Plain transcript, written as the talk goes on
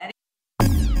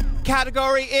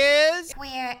Category is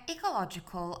queer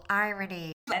ecological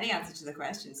irony. Any answer to the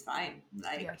question is fine.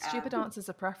 Like, yeah, stupid answers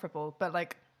are preferable, but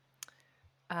like,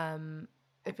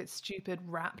 if it's stupid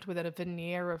wrapped within a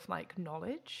veneer of like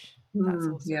knowledge, that's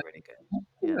also really good.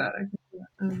 Yeah.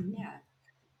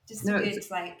 Just a good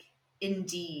like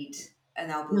indeed,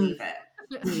 and I'll believe it.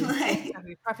 Like,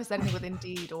 Exactly. Preface anything with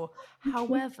indeed or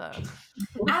however.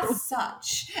 As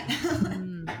such. I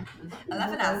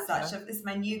love an as such. It's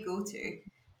my new go-to.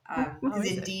 Because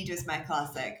Indeed was my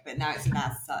classic, but now it's an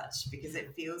as such because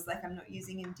it feels like I'm not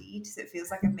using Indeed, so it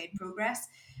feels like I've made progress,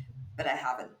 but I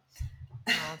haven't.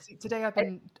 See, today I've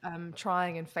been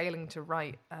trying and failing to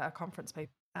write a conference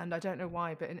paper, and I don't know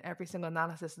why, but in every single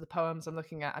analysis of the poems I'm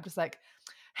looking at, I'm just like,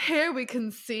 here we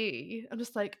can see. I'm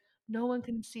just like, no one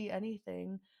can see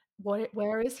anything.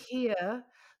 Where is here?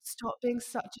 Stop being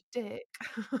such a dick.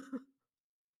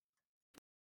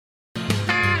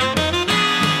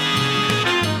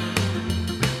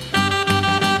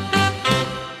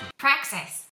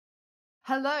 Praxis.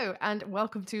 Hello and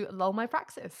welcome to Lol My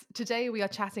Praxis. Today we are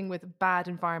chatting with bad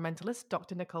environmentalist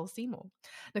Dr. Nicole Seymour.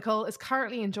 Nicole is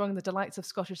currently enjoying the delights of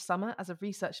Scottish summer as a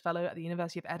research fellow at the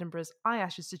University of Edinburgh's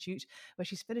IASH Institute, where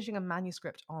she's finishing a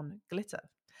manuscript on glitter.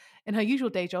 In her usual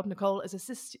day job, Nicole is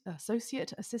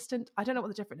associate assistant. I don't know what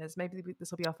the difference is. Maybe this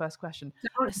will be our first question.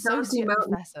 Associate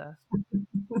professor.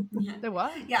 The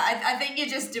what? Yeah, I think you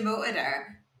just demoted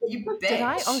her. You bitch. Did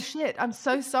I? Oh shit! I'm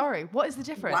so sorry. What is the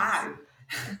difference? Wow.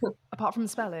 Apart from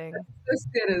spelling.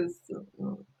 Associate is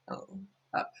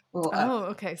up. Oh,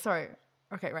 okay. Sorry.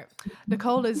 Okay, right.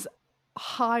 Nicole is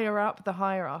higher up the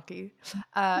hierarchy.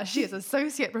 She is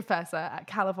associate professor at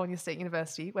California State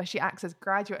University, where she acts as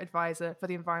graduate advisor for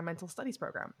the Environmental Studies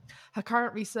program. Her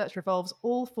current research revolves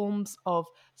all forms of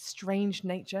strange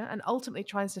nature and ultimately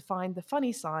tries to find the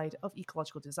funny side of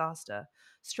ecological disaster.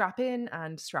 Strap in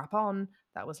and strap on.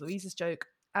 That was Louise's joke.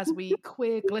 As we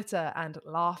queer glitter and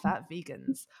laugh at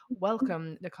vegans.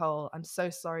 Welcome, Nicole. I'm so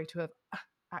sorry to have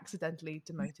accidentally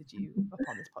demoted you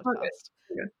upon this podcast.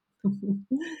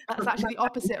 That's actually the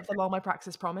opposite of the Lol My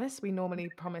Praxis promise. We normally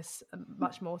promise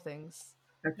much more things.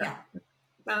 Okay. Yeah.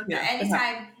 Well,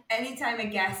 yeah. Anytime a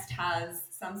guest has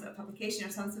some sort of publication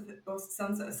or some sort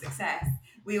of success,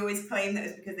 we always claim that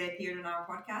it's because they appeared on our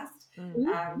podcast.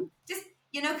 Just,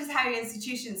 because higher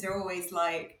institutions are always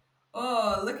like,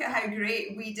 oh, look at how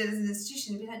great we did as an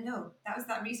institution. Be like, no, that was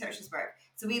that researcher's work.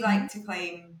 So we like to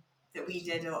claim that we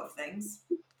did a lot of things.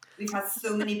 We've had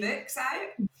so many books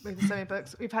out. We've had so many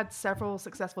books. We've had several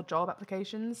successful job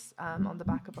applications on the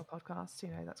back of our podcast.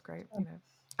 That's great.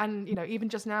 And even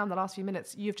just now in the last few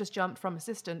minutes, you've just jumped from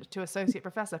assistant to associate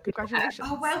professor. Congratulations!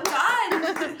 Oh, well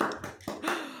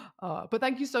done. But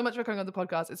thank you so much for coming on the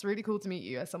podcast. It's really cool to meet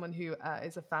you as someone who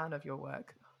is a fan of your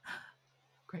work.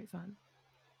 Great fun.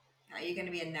 Are you going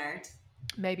to be a nerd?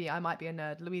 Maybe I might be a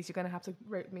nerd. Louise, you're going to have to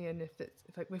rope me in if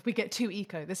we get too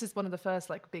eco. This is one of the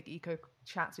first big eco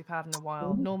chats we've had in a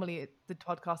while. Normally the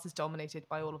podcast is dominated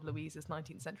by all of Louise's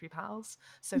 19th century pals.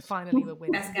 So finally we're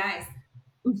winning. Best guys.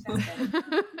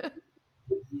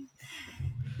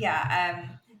 Yeah,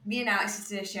 me and Alex used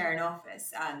to share an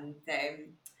office, and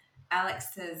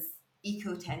Alex's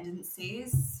eco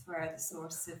tendencies were the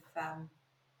source of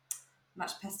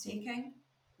much piss taking.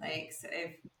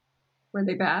 Were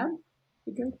they bad?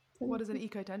 What is an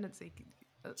eco tendency?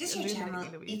 Just your general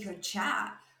eco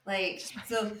chat. We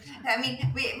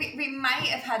might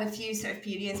have had a few sort of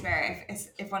periods where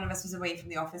if one of us was away from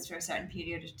the office for a certain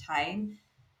period of time,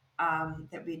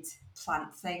 that we'd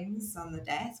plant things on the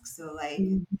desk. So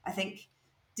I think,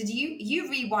 did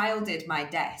you rewilded my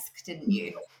desk, didn't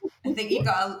you? I think you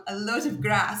got a load of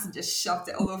grass and just shoved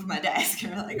it all over my desk.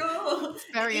 And we're like, oh, it's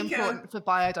very important for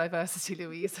biodiversity,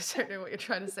 Louise. I don't know what you're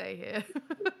trying to say here.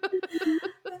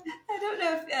 I don't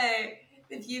know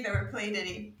if you've ever played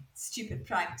any stupid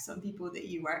pranks on people that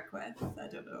you work with. I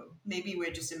don't know. Maybe we're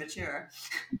just immature.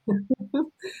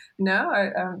 No,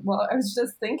 I was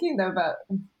just thinking though about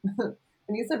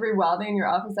when you said rewilding in your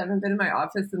office. I haven't been in my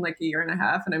office in a year and a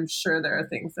half, and I'm sure there are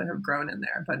things that have grown in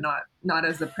there, but not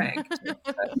as a prank.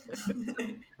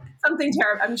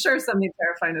 I'm sure something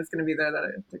terrifying is going to be there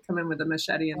to come in with a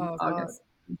machete in August.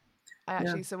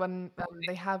 So when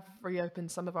they have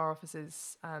reopened some of our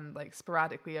offices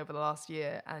sporadically over the last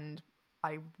year, and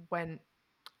I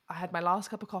had my last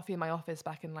cup of coffee in my office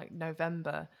back in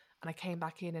November, and I came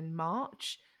back in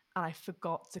March, and I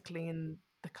forgot to clean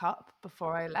the cup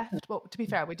before I left. Well, to be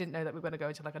fair, we didn't know that we were going to go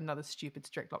into another stupid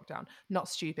strict lockdown. Not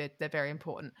stupid, they're very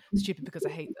important. Stupid because I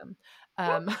hate them.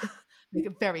 Make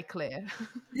it very clear.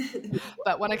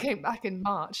 But when I came back in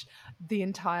March, the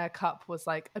entire cup was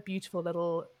a beautiful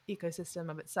little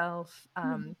ecosystem of itself.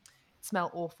 smell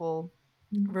awful,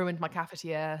 ruined my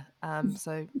cafetiere.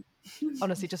 So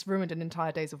honestly, just ruined an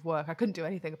entire days of work. I couldn't do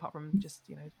anything apart from just,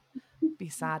 be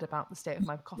sad about the state of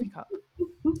my coffee cup.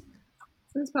 So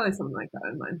there's probably something like that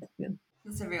in mine. Yeah.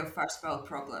 That's a real first world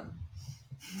problem.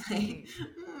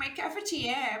 My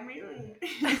cafetiere.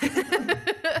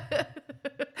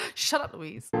 Shut up,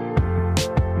 Louise.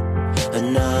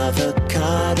 An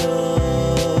avocado,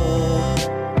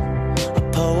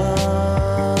 a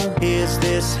poem. Is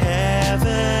this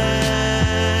heaven,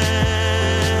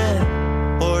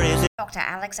 or is it Dr.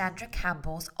 Alexandra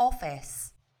Campbell's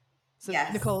office. So,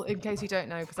 Yes. Nicole, in case you don't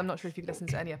know, because I'm not sure if you've listened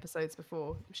to any episodes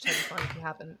before, which totally fine if you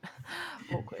haven't.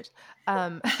 Awkward.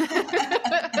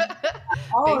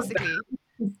 Basically,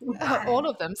 all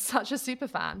of them, such a super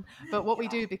fan. But what we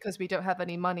do, because we don't have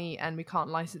any money and we can't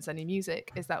license any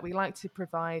music, is that we like to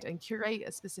provide and curate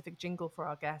a specific jingle for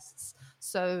our guests.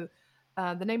 So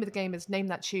the name of the game is Name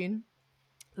That Tune.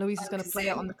 Louise is going to play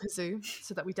it on the kazoo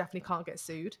so that we definitely can't get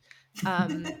sued. You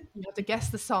have to guess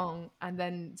the song and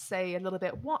then say a little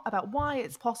bit about why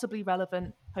it's possibly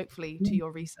relevant, hopefully, to your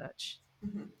research.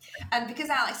 And because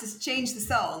Alex has changed the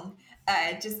song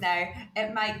just now,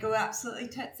 it might go absolutely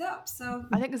tits up. So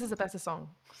I think this is a better song.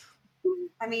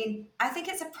 I mean, I think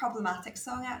it's a problematic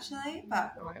song actually,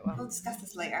 but All right, well. we'll discuss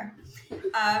this later.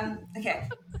 Okay.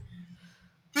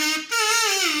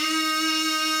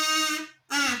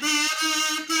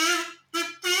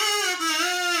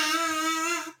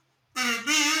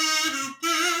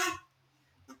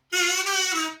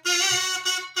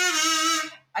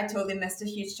 I totally missed a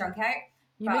huge chunk out.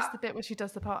 You missed the bit where she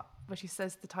does the part where she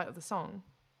says the title of the song.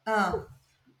 Oh.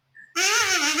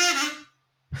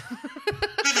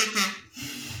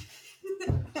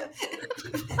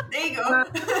 There you go.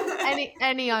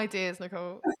 Any ideas,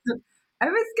 Nicole? I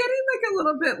was getting like a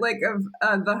little bit like of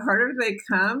The Harder They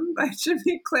Come by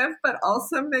Jimmy Cliff, but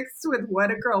also mixed with What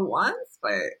a Girl Wants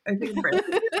by, I think, Brandy.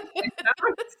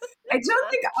 I don't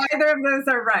think either of those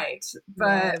are right,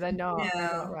 but No, they're not. No. They're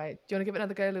not right. Do you want to give it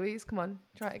another go, Louise? Come on,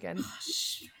 try it again.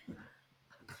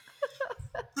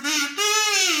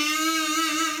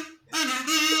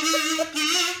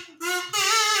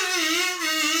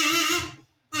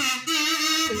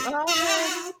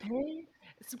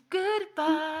 Some good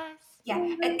advice. Yeah,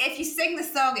 and if you sing the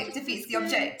song, it defeats the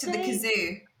object to the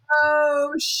kazoo.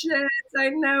 oh shit, I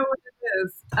know what it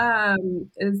is.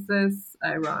 Is this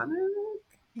ironic?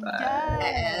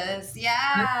 Yes.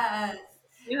 Yes.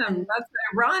 Yeah, that's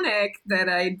ironic that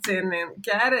I didn't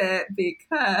get it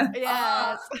because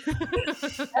Yes.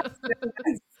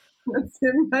 that's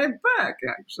in my book,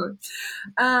 actually.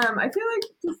 I feel like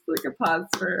just like a pause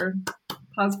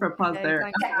for a pause Okay, there.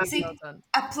 thank Yeah, you. see- Well done.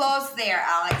 Applause there,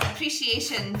 Alex.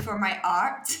 Appreciation for my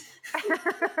art.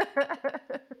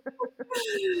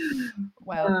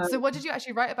 Well, so what did you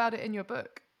actually write about it in your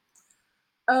book?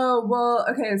 Oh, well,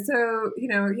 okay. So, you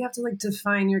have to like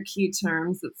define your key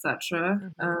terms,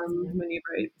 etc. When you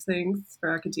write things for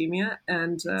academia.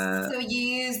 And So you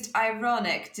used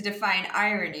ironic to define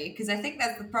irony, because I think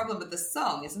that's the problem with the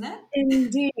song, isn't it?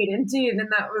 indeed. And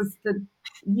that was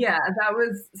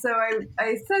so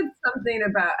I said something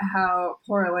about how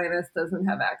poor Alanis doesn't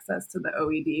have access to the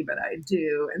OED, but I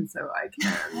do. And so I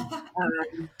can.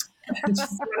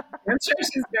 I'm sure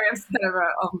she's very upset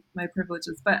about all my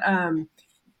privileges, but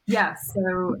yeah,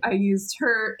 so I used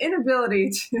her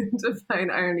inability to define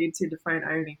irony to define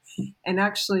irony. And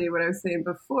actually, what I was saying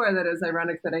before, that is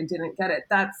ironic that I didn't get it,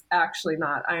 that's actually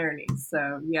not irony.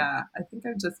 So yeah, I think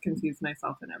I've just confused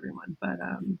myself and everyone. But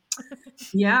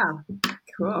yeah,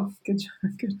 cool. Good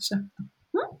job.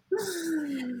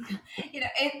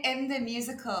 In the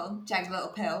musical Jagged Little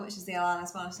Pill, which is the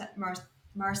Alanis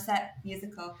Morissette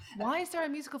musical, Why is there a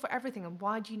musical for everything, and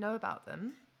why do you know about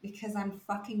them? because I'm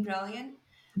fucking brilliant.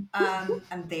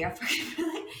 And they are fucking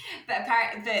brilliant. But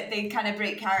apparently they kind of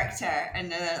break character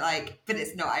and they're like, but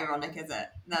it's not ironic, is it? And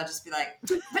they'll just be like,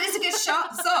 but it's a good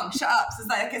song, shut up. So it's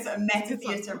like a sort of meta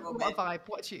theatre What moment. a vibe,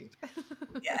 watch you.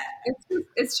 Yeah.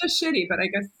 It's just shitty, but I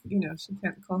guess, she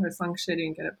can't call her song shitty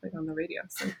and get it played on the radio.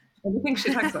 So everything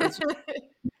she talks about is just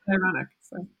ironic.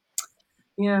 So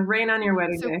yeah, rain on your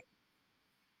wedding day.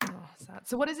 Oh, sad.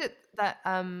 So what is it that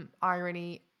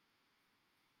irony?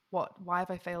 Why have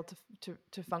I failed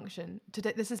to function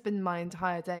today? This has been my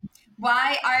entire day.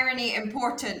 Why irony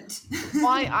important?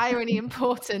 Why irony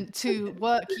important to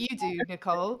work you do,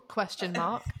 Nicole? Question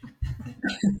mark.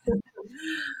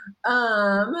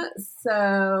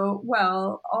 So,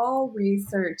 well, all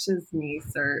research is me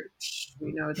search.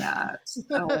 We know that.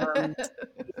 And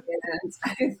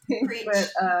I think Preach.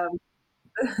 that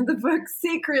the book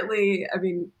secretly, I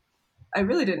mean, I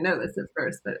really didn't know this at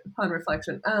first, but upon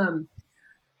reflection,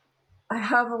 I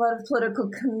have a lot of political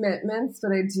commitments,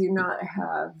 but I do not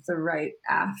have the right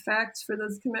affect for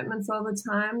those commitments all the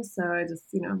time. So I just,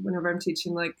 whenever I'm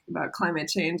teaching like about climate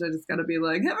change, I just got to be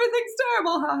like, everything's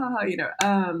terrible, ha ha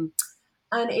ha,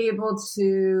 unable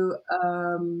to,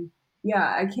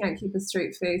 I can't keep a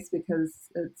straight face because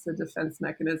it's a defense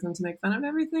mechanism to make fun of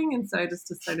everything. And so I just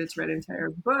decided to write an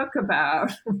entire book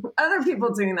about other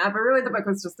people doing that, but really the book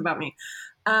was just about me.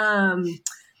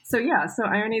 So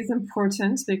irony is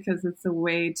important because it's a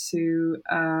way to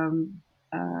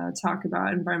talk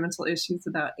about environmental issues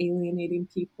without alienating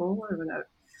people or without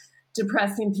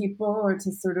depressing people, or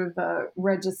to sort of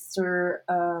register,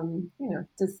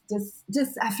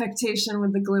 disaffectation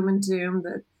with the gloom and doom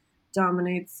that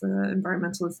dominates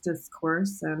environmentalist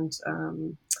discourse, and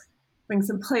bring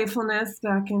some playfulness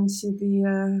back into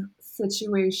the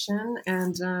situation.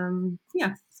 And so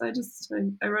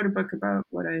I wrote a book about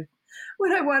what I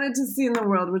wanted to see in the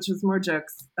world, which was more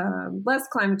jokes, less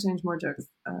climate change, more jokes.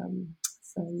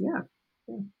 Yeah.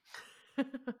 I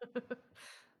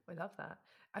love that.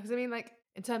 Because I mean, like,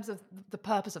 in terms of the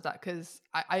purpose of that, because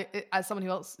I as someone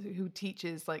who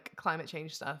teaches like climate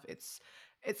change stuff, it's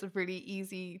really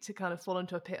easy to kind of fall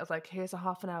into a pit of like, here's a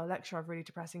half an hour lecture of really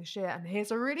depressing shit, and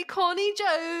here's a really corny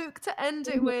joke to end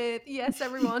it with. Yes,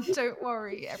 everyone, don't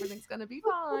worry, everything's gonna be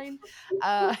fine.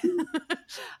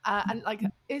 And like,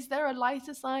 is there a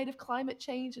lighter side of climate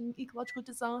change and ecological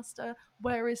disaster?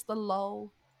 Where is the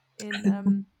lull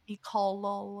in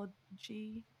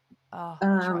ecology? Oh,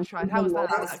 I tried. How was that?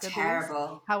 That was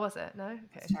terrible. How was it? No?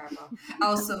 Okay. It's terrible.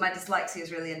 Also, my dyslexia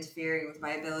is really interfering with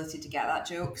my ability to get that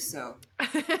joke, so.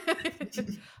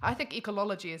 I think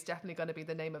ecology is definitely going to be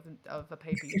the name of a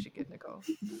paper you should give, Nicole.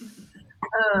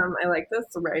 I like this,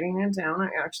 writing it down. I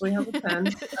actually have a pen.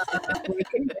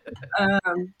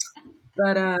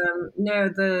 No,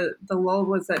 the lull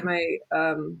was that my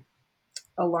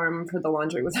alarm for the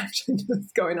laundry was actually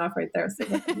just going off right there. So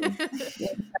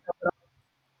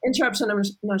interruption. I'm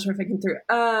not sure if I came through.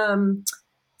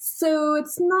 So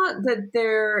it's not that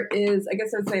there is, I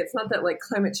guess I'd say it's not that like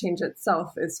climate change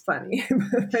itself is funny.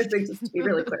 I think just to be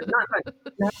really clear,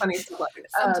 not funny.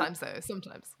 Sometimes though,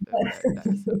 sometimes.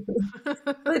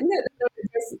 But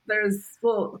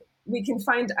no, we can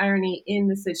find irony in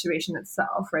the situation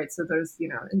itself, right? So there's,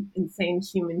 insane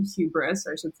human hubris,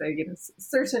 or I should say,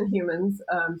 certain humans,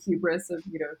 hubris of,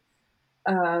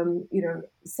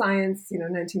 science,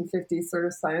 1950s sort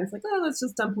of science, like, let's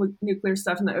just dump nuclear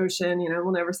stuff in the ocean,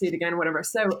 we'll never see it again, whatever.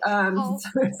 So, so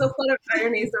there's a lot of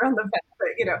ironies around the fact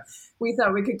that, we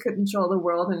thought we could control the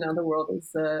world, and now the world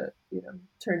is,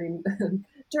 turning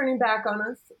back on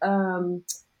us,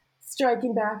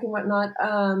 striking back and whatnot.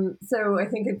 So I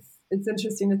think it's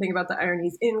interesting to think about the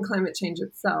ironies in climate change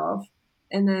itself.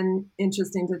 And then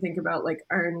interesting to think about like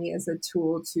irony as a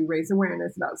tool to raise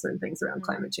awareness about certain things around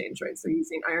climate change, right? So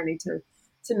using irony to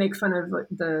make fun of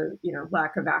the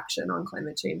lack of action on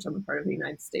climate change on the part of the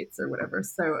United States or whatever.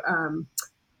 So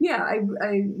I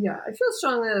feel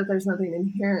strongly that there's nothing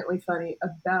inherently funny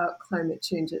about climate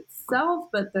change itself,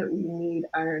 but that we need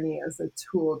irony as a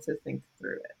tool to think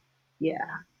through it.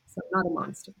 Yeah. So not a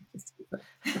monster.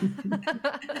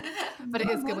 But it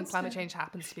is good when climate change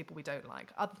happens to people we don't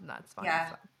like. Other than that, it's fine.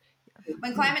 Yeah.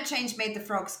 When climate change made the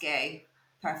frogs gay,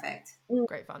 perfect.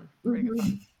 Great fun. Really good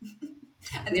fun.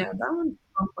 Yeah, that one's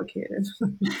complicated.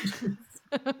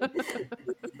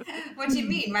 What do you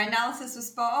mean? My analysis was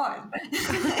spot on.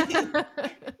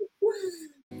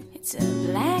 It's a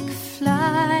black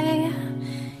fly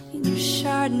in your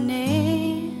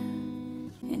Chardonnay,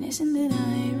 and isn't it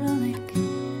ironic?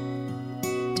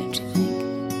 Don't you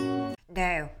think?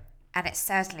 No, and it's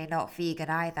certainly not vegan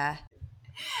either.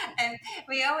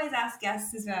 We always ask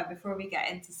guests as well before we get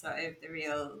into sort of the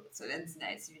real sort of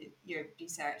internet, so your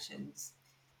research, and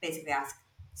basically ask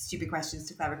stupid questions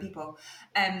to clever people.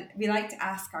 We like to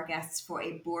ask our guests for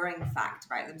a boring fact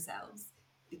about themselves,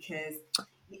 because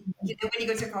when you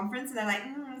go to a conference and they're like,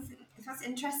 that's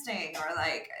interesting,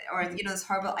 or those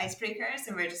horrible icebreakers,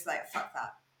 and we're just like, fuck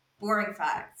that. Boring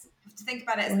facts. You have to think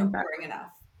about it, it's not boring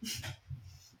enough.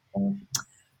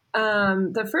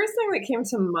 The first thing that came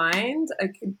to mind, I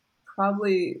could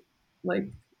probably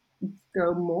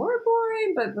go more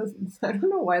boring, but I don't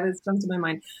know why this jumped to my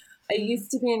mind. I used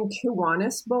to be in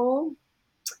Kiwanis Bowl.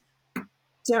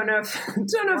 Don't know if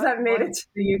that made it to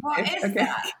the UK. What is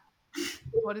that?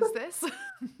 What is this?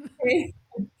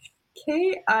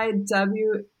 Kiwanis,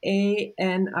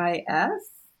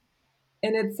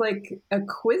 and it's like a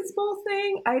quiz bowl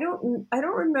thing. I don't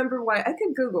remember why. I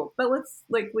could Google, but let's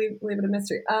leave it a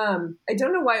mystery. I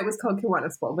don't know why it was called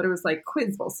Kiwanis Bowl, but it was like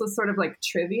quiz bowl, so sort of like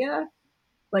trivia,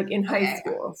 like in high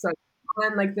school. So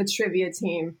I'm like the trivia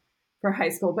team for high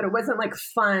school, but it wasn't like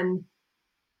fun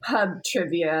pub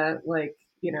trivia, like,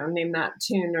 you know, name that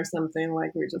tune or something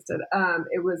like we just did.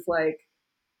 It was like,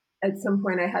 at some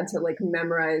point I had to like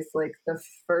memorize like the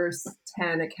first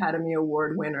 10 Academy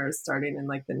Award winners starting in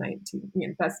like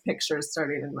the Best Pictures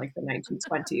starting in like the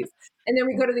 1920s. And then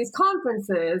we go to these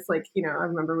conferences, like, you know, I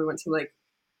remember we went to like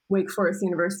Wake Forest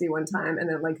University one time, and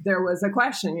then like there was a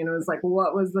question, you know, it was like,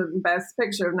 what was the best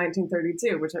picture of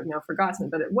 1932, which I've now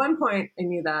forgotten. But at one point I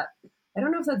knew that. I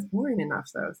don't know if that's boring enough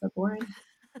though. Is that boring?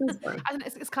 Boring. And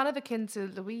it's kind of akin to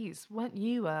Louise. Weren't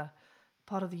you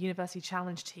part of the University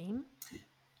Challenge team?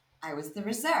 I was the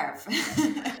reserve.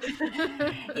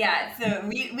 Yeah, so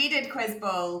we did Quiz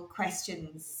Bowl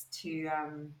questions to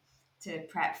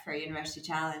prep for University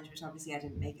Challenge, which obviously I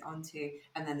didn't make it onto,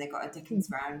 and then they got a Dickens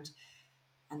round,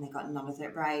 and they got none of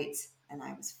it right, and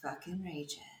I was fucking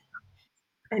raging.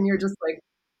 And you're just like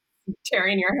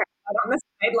tearing your hair out on the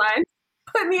sideline.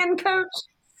 Put me in, coach.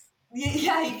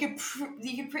 Yeah, you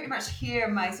could pretty much hear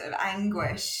my sort of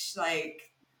anguish like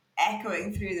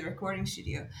echoing through the recording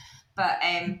studio. But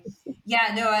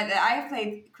yeah, no, I have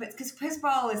played Quiz, because Quiz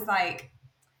Ball is like,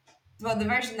 well, the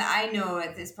version that I know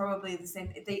is probably the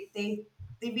same. They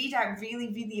read out really,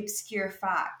 really obscure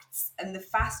facts, and the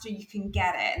faster you can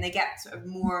get it, and they get sort of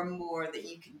more and more that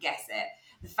you can guess it.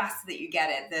 The faster that you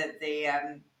get it,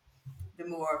 the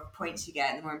more points you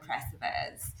get, and the more impressive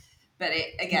it is. But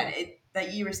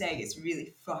like you were saying, it's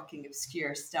really fucking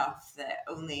obscure stuff that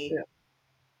only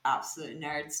absolute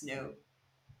nerds know.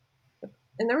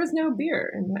 And there was no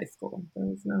beer in high school. There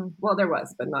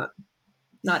was, but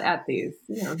not at these.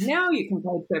 You know, now you can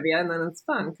play trivia, and then it's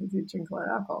fun because you drink a lot of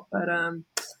alcohol. But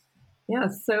yeah,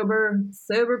 sober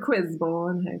quiz bowl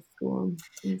in high school.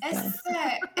 Is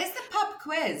the pub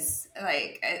quiz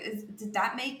like? Did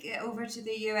that make it over to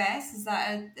the US? Is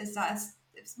that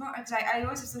it's more? Cause I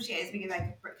always associate it as being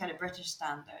like a kind of British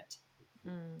standard.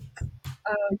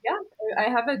 Yeah, I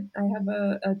have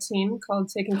a team called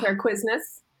Taking Care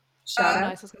Quizness. Shout out.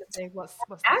 Nice. I was going to say, what's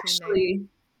the Actually, team name?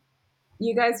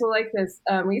 you guys will like this.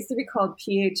 We used to be called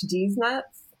PhD's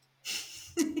Nuts.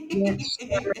 Which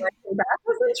that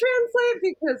doesn't translate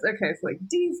because it's like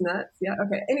D's nuts. Yeah,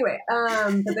 okay. Anyway,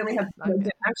 but then we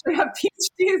didn't actually have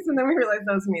PhDs, and then we realized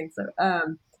that was mean. So,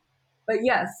 but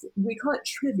yes, we call it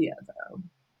trivia though.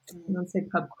 We don't say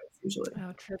pub quiz usually.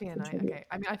 Oh, trivia night. Okay.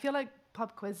 I mean, I feel like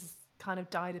pub quiz kind of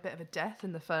died a bit of a death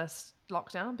in the first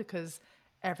lockdown because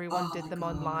everyone did them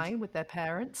online with their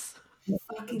parents.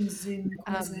 Fucking Zoom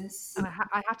quizzes. And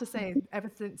I have to say,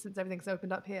 since everything's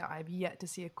opened up here, I've yet to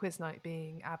see a quiz night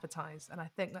being advertised, and I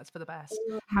think that's for the best.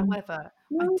 However,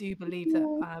 I do believe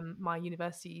that my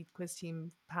university quiz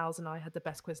team pals and I had the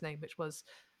best quiz name, which was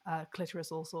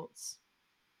Clitoris All Sorts.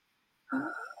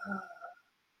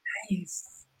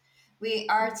 Nice.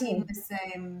 Our team was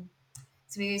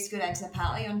so we used to go down to the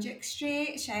Pally on Duke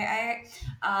Street, shout out,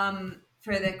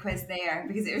 for the quiz there,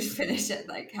 because it would finish at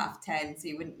like 10:30, so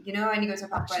you wouldn't, you know, when you go to a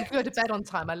pub, you go to bed on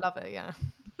time. I love it. Yeah.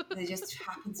 They just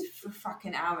happened for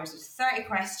fucking hours. There's 30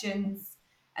 questions,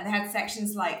 and they had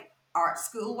sections like art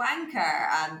school wanker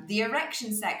and the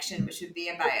erection section, which would be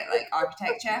about like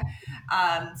architecture.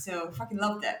 So fucking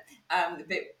loved it.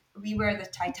 But we were the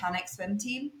Titanic swim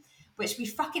team, which we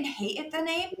fucking hated the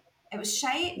name. It was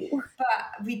shite,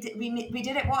 but we did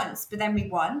it once, but then we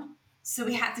won. So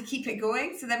we had to keep it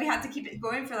going. So then we had to keep it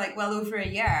going for like well over a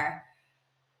year.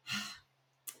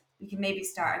 We can maybe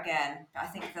start again, but I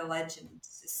think the legend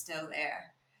is still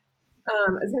there.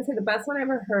 I was going to say the best one I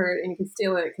ever heard, and you can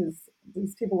steal it because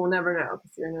these people will never know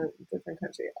because you're in a different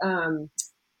country.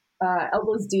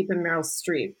 Elbows Deep and Meryl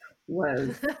Streep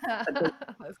was a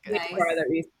big bar that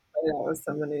we used to play. That was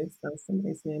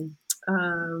somebody's name.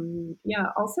 Yeah.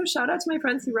 Also, shout out to my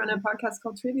friends who run a podcast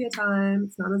called Trivia Time.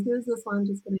 It's not as good as this one.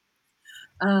 Just kidding.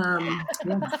 Yeah.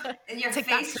 In your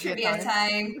face trivia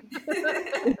time.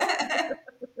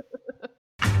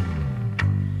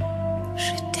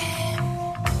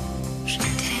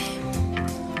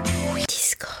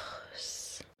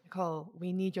 Nicole,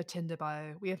 we need your Tinder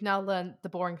bio. We have now learned the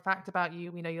boring fact about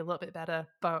you. We know you a little bit better,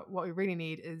 but what we really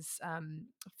need is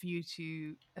for you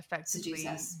to effectively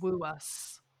woo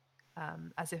us,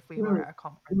 as if we were at a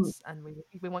conference, and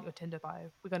we want your Tinder bio.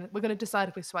 We're gonna decide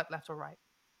if we swipe left or right.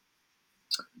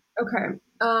 Okay.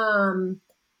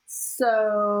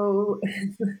 So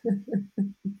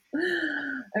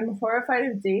I'm horrified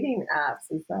of dating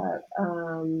apps. Is that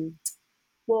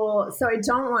well? So I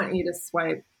don't want you to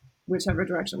swipe whichever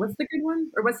direction. What's the good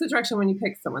one, or what's the direction when you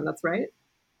pick someone? That's right.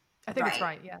 I think it's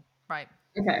right. Yeah, right.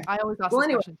 Okay. I always ask this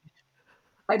question.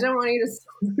 I don't want you to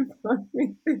swipe on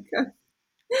me because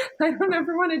I don't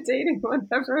ever want to date anyone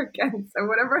ever again. So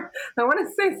whatever, I want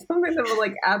to say something that will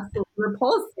like absolutely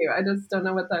repulse you. I just don't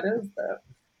know what that is though.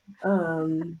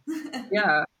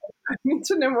 Yeah, I need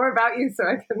to know more about you so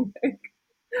I can like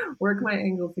work my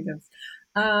angles against.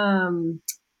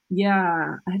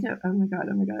 Yeah, I don't. Oh my god.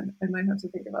 I might have to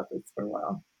think about this for a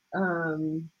while.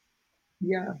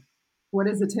 Yeah. What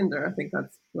is a Tinder? I think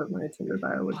that's what my Tinder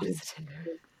bio would be.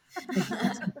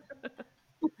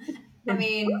 I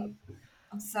mean,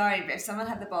 I'm sorry, but if someone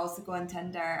had the balls to go on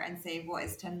Tinder and say, "What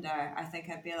is Tinder?" I think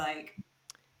I'd be like,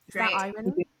 Is that "Great,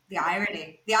 irony? the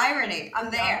irony.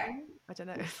 I'm there." I don't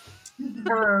know.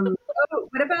 Oh,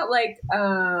 what about like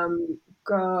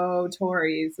go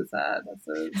Tories? Is that's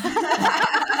a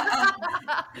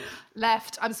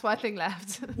Left. I'm swiping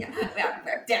left. Yeah,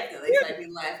 definitely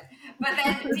swiping left. But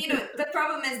then, the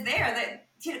problem is there that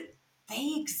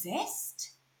they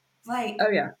exist. Like, oh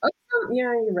yeah,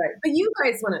 yeah, you're right. But you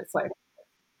guys wouldn't swipe.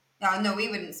 no, we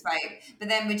wouldn't swipe. But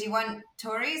then, would you want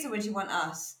Tories or would you want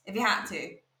us? If you had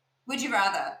to, would you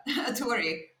rather a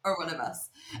Tory or one of us?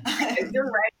 You're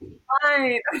right.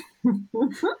 Fine.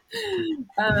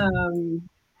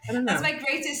 I don't know. That's my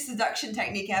greatest seduction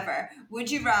technique ever.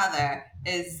 Would you rather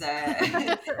is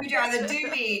would you rather do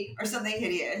me or something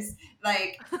hideous?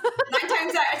 Like 9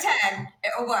 times out of 10,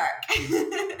 it'll work.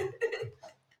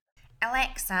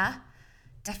 Alexa,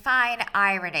 define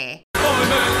irony.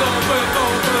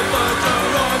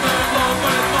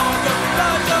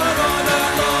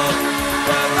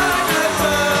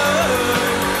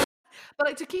 But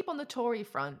like to keep on the Tory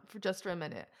front for a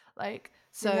minute, like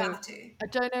so. You have to. I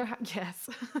don't know how. Yes,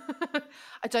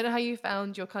 I don't know how you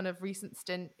found your kind of recent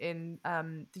stint in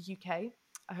the UK.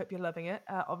 I hope you're loving it.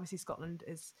 Obviously, Scotland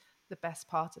is the best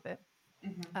part of it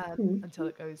until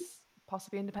it goes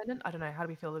possibly independent. I don't know. How do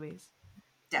we feel, Louise?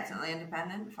 Definitely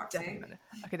independent. Fuck's sake.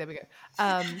 Okay, there we go.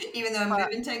 Even though I'm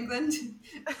moving to England,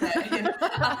 but,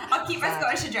 I'll keep my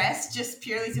Scottish address just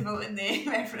purely to vote in the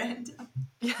referendum.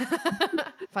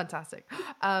 Fantastic.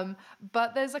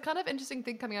 But there's a kind of interesting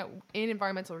thing coming out in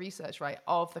environmental research, right,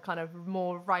 of the kind of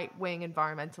more right-wing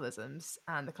environmentalisms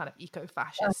and the kind of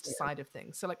eco-fascist side of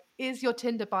things. So like, is your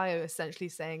Tinder bio essentially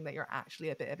saying that you're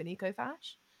actually a bit of an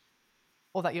eco-fash?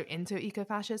 Or that you're into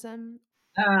eco-fascism?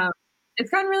 It's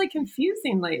gotten really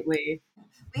confusing lately.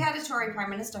 We had a Tory Prime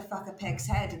Minister fuck a pig's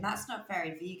head, and that's not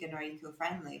very vegan or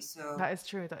eco-friendly. So That is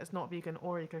true. That is not vegan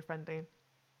or eco-friendly.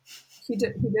 He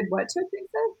did what to a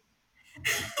pig's head?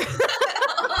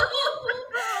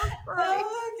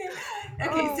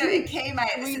 Okay, so it came out.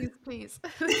 Please.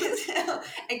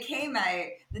 It came out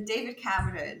that David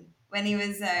Cameron, when he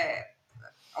was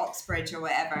Oxbridge or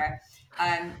whatever,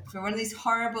 for one of these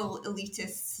horrible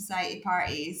elitist society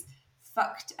parties,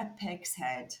 fucked a pig's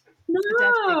head.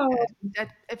 No.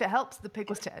 Dead. If it helps, the pig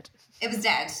was dead. It was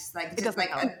dead, like It just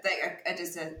doesn't like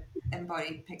just an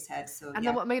embodied pig's head. So And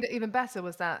then what made it even better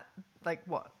was that, like,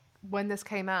 when this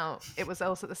came out, it was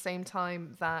also at the same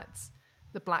time that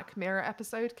the Black Mirror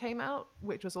episode came out,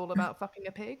 which was all about fucking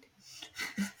a pig.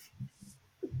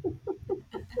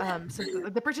 So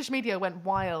the British media went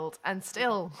wild and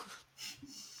still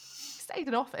stayed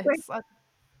in office.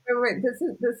 Wait.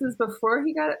 This is before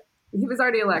he got it. He was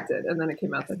already elected, and then it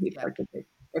came out that he fucked a pig.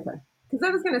 Okay, because I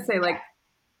was gonna say, like,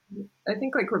 I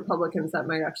think like Republicans, that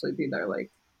might actually be their like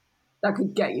that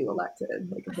could get you elected.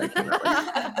 Like if they came out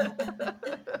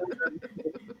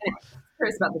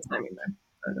curious about the timing there.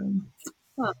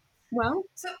 But, well,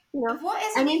 So you know, what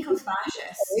is an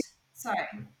eco-fascist? Sorry,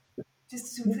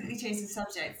 just to completely change the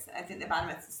subject. I think the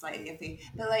bandwidth is slightly iffy,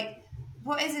 but like,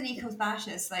 what is an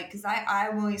eco-fascist? Like, because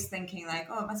I'm always thinking like,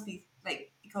 oh, it must be like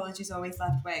ecology is always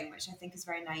left wing, which I think is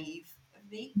very naive of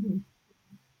me.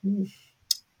 Mm-hmm.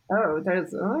 Oh,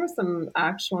 there's some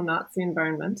actual Nazi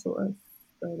environmentalists,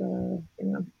 but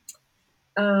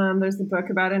there's a book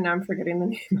about it. Now I'm forgetting the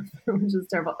name of it, which is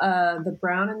terrible. The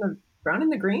Brown and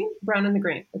the Green. I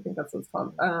think that's what it's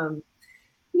called.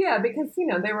 Yeah, because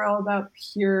they were all about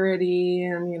purity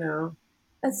and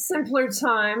a simpler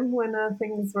time when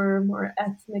things were more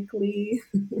ethnically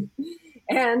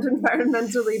and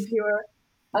environmentally pure.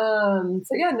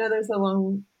 So yeah, no, there's a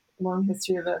long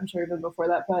history of it. I'm sure even before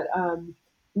that, but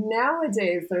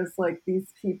nowadays there's like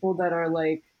these people that are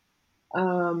like,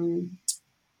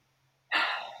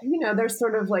 they're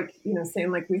sort of like,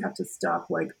 saying like we have to stop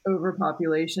like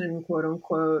overpopulation, quote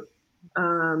unquote,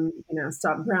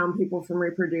 stop brown people from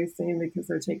reproducing because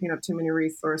they're taking up too many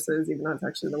resources, even though it's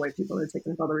actually the white people that are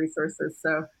taking up all the resources.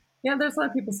 So yeah, there's a lot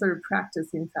of people sort of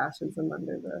practicing fascism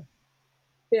under the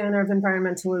banner of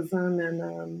environmentalism, and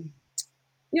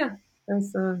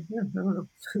there's I don't know,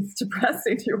 it's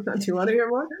depressing. Do you want to hear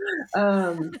more?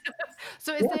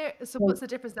 So what's the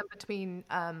difference then between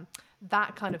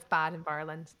that kind of bad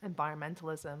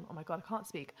environmentalism? Oh my God, I can't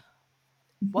speak.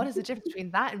 What is the difference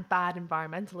between that and bad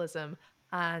environmentalism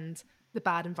and the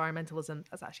bad environmentalism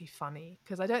that's actually funny?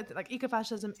 Because I don't think like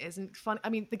ecofascism isn't funny. I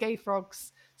mean, the gay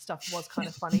frogs stuff was kind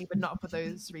of funny, but not for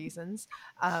those reasons.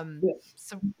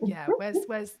 So yeah,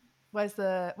 where's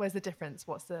the difference?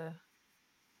 What's the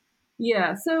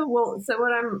Yeah. So what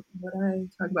I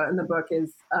talk about in the book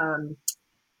is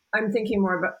I'm thinking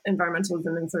more about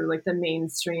environmentalism and sort of like the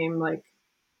mainstream, like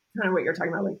kind of what you're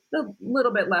talking about, like the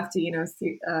little bit lefty,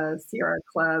 Sierra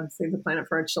Club, Save the Planet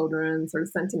for Our Children, sort of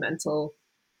sentimental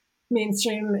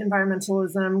mainstream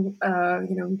environmentalism,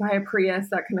 buy a Prius,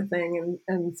 that kind of thing,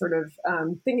 and sort of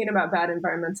thinking about bad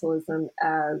environmentalism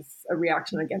as a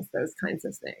reaction against those kinds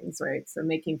of things, right? So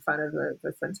making fun of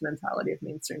the sentimentality of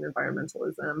mainstream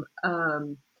environmentalism. I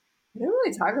didn't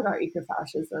really talk about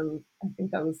ecofascism. I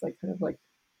think that was like kind of like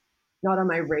not on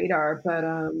my radar, but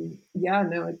yeah,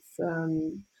 no, it's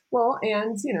well,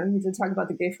 and you did talk about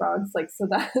the gay frogs, like so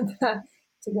that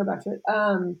to go back to it.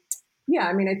 Yeah,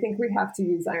 I mean, I think we have to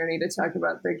use irony to talk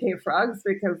about the gay frogs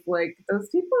because, like, those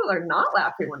people are not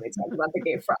laughing when they talk about the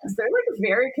gay frogs. They're like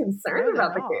very concerned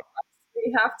about the gay frogs.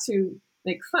 We have to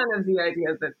make fun of the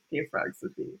idea that gay frogs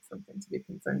would be something to be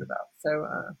concerned about. So,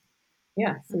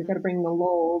 yeah, so we've got to bring the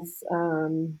lols.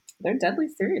 They're deadly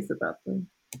serious about them.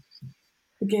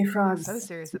 The gay frogs. So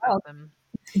serious about them.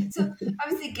 So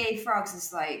obviously, gay frogs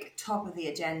is like top of the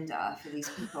agenda for these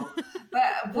people.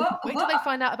 But wait till they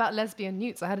find out about lesbian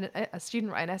newts. I had a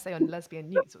student write an essay on lesbian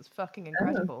newts. It was fucking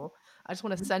incredible. I just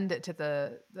want to send it to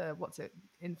the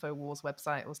InfoWars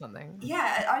website or something.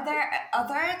 Yeah, are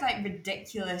there like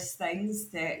ridiculous things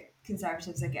that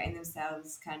conservatives are getting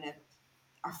themselves kind of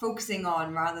are focusing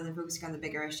on rather than focusing on the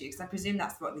bigger issue? Because I presume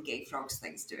that's what the gay frogs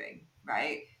thing's doing,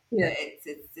 right? Yeah.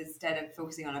 It's instead of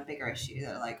focusing on a bigger issue,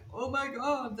 they're like, oh my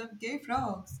God, the gay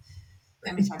frogs.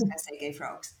 How many times can I say gay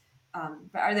frogs?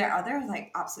 But are there other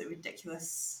like absolutely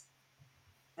ridiculous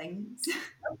things?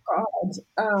 Oh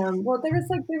God. Well, they were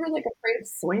like afraid of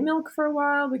soy milk for a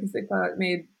while because they thought it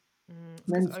made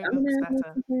men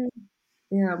feminine.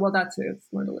 Yeah, well, that too. It's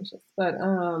more delicious. But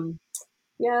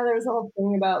yeah, there was a whole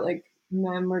thing about like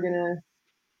men were gonna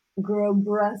grow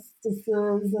breasts if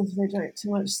they drank too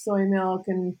much soy milk,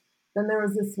 and then there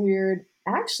was this weird.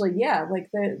 Actually, yeah, like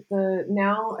the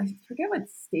now I forget what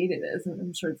state it is.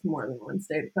 I'm sure it's more than one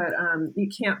state, but you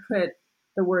can't put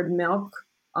the word milk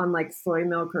on like soy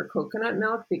milk or coconut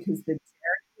milk because the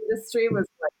dairy industry was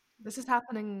like. This is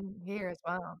happening here as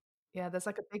well. Yeah, there's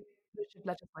like a big push of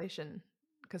legislation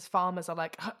because farmers are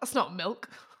like, that's not milk.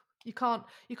 You can't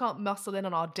muscle in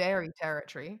on our dairy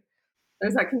territory.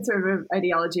 There's that conservative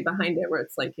ideology behind it where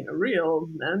it's like, real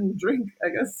men drink, I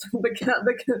guess, the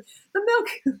milk,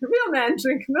 real men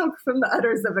drink milk from the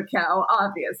udders of a cow,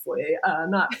 obviously,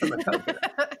 not from a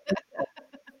coconut.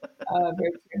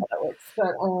 Very clear how that works.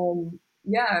 But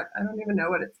yeah, I don't even know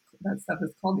what that stuff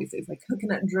is called these days. Like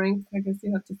coconut drink, I guess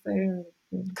you have to say. Or,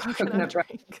 coconut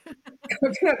drink.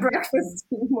 Coconut breakfast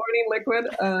morning liquid.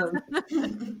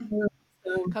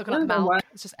 Coconut milk.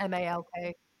 It's just MALK.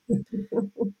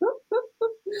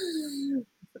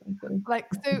 Like,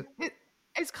 so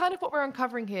it's kind of what we're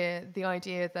uncovering here, the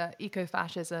idea that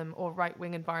ecofascism or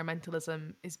right-wing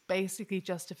environmentalism is basically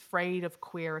just afraid of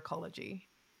queer ecology.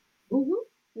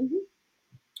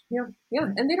 Yeah,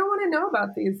 and they don't want to know about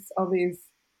all these,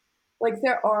 like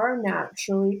there are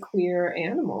naturally queer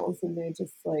animals, and they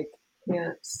just like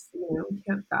can't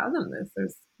fathom this.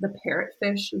 There's the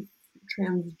parrotfish is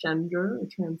transgender or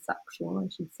transsexual, I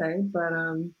should say, but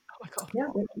oh my God, yeah,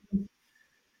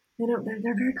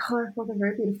 they're very colorful, they're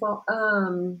very beautiful.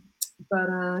 But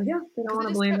yeah, they don't want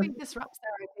to blame them. It disrupts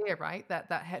their idea, right? That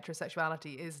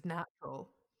heterosexuality is natural.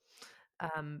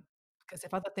 Because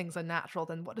if other things are natural,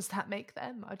 then what does that make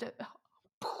them? I don't.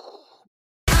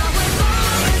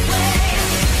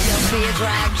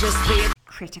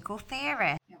 Critical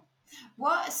theory. Yeah.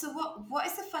 What is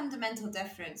the fundamental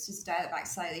difference? Just to dial it back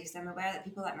slightly, because I'm aware that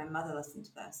people like my mother listen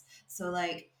to this. So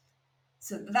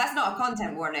that's not a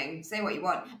content warning. Say what you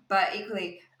want, but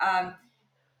equally,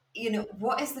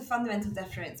 what is the fundamental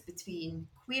difference between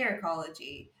queer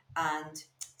ecology and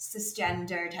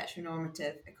cisgendered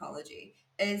heteronormative ecology?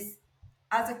 Is,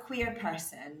 as a queer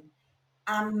person,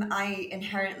 am I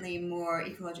inherently more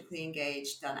ecologically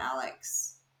engaged than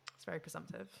Alex? It's very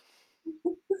presumptive.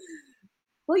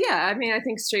 Well, yeah, I mean, I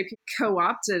think straight people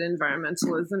co-opted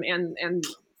environmentalism and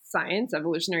science,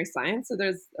 evolutionary science. So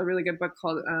there's a really good book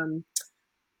called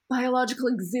Biological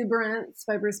Exuberance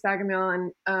by Bruce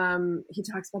Bagamill, and he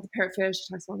talks about the parrotfish,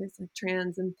 he talks about these like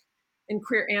trans and in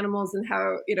queer animals, and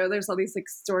how, you know, there's all these like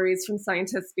stories from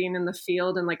scientists being in the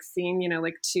field and like seeing, you know,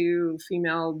 like two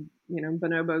female, you know,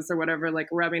 bonobos or whatever, like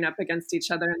rubbing up against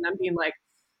each other and then being like,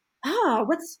 oh,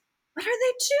 what are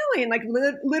they doing? Like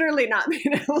literally not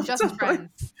being able Just to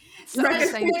friends. So Right. good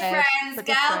Same bed, friends, but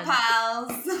good gal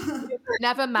friends. pals.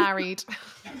 Never married.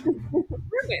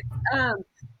 roommates.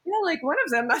 You know, like one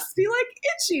of them must be like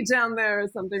itchy down there or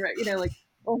something, right? You know, like,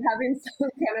 or having some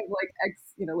kind of like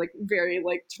you know, like very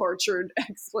like tortured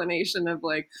explanation of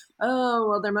like, oh,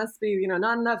 well, there must be, you know,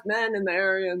 not enough men in the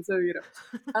area, and so, you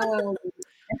know,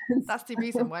 That's the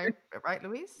reason why, right,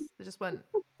 Louise? They just went.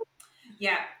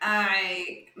 Yeah,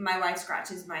 my wife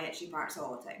scratches my itchy parts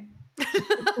all the time.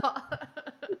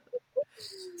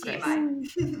 TMI.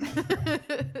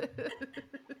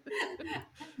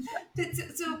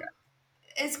 So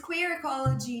is queer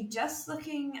ecology just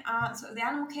looking at sort of the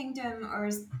animal kingdom, or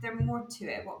is there more to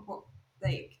it? What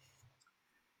like?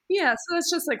 Yeah, so that's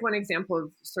just like one example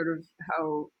of sort of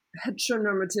how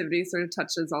heteronormativity sort of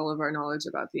touches all of our knowledge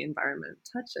about the environment,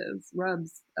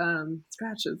 rubs,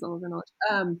 scratches all of our knowledge.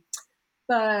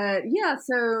 But yeah,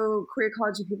 so queer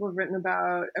ecology people have written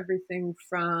about everything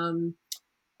from,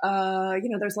 you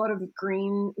know, there's a lot of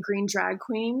green drag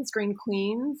queens, green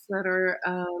queens that are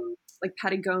like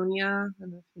Patagonia. I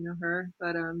don't know if you know her,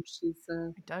 but she's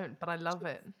I don't, but I love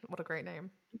it. What a great name.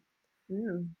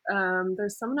 yeah.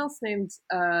 There's someone else named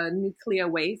Nuclear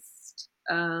Waste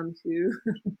who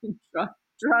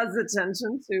draws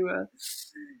attention to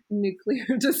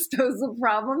nuclear disposal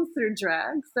problems through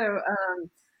drag. So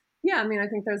yeah, I mean, I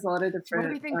think there's a lot of different. What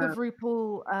do we think of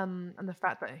RuPaul and the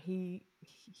fact that he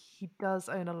does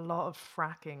own a lot of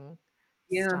fracking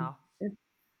stuff?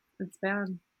 It's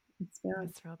bad. It's bad.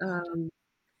 It's real bad.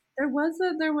 There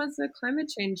was a climate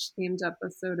change themed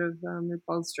episode of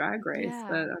RuPaul's Drag Race, Yeah.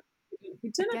 but he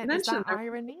didn't Again, mention is that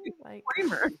irony? Like,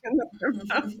 disclaimer in the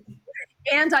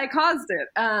and I caused it.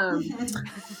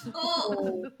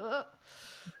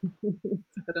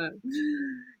 But,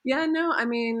 yeah, no, I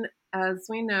mean, as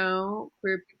we know,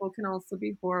 queer people can also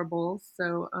be horrible.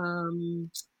 So,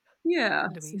 yeah.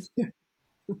 Louise.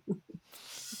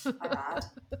 My bad.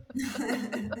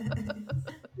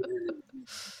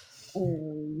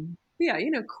 Yeah,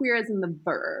 you know, queer as in the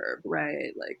verb,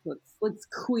 right? Like let's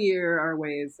queer our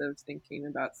ways of thinking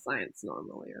about science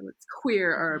normally, or let's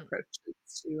queer our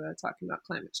approaches to talking about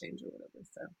climate change or whatever.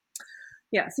 So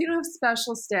yeah, so you don't have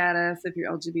special status if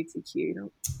you're LGBTQ. You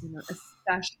don't, you know,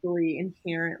 especially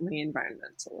inherently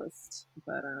environmentalist.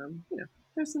 But you know,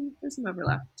 there's some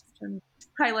overlap. Just trying to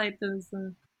highlight those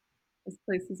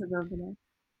places of overlap.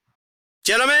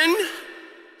 Gentlemen,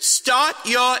 start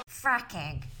your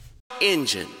Fracking.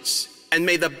 engines, and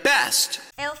may the best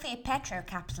Filthy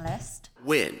petrocapitalist.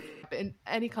 win. But in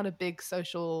any kind of big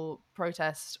social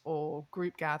protest or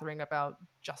group gathering about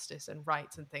justice and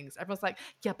rights and things, everyone's like,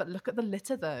 yeah, but look at the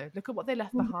litter though. Look at what they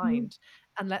left behind.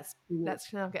 And let's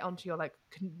now get onto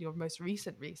your most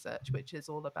recent research, which is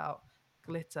all about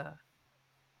glitter.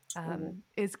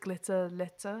 Is glitter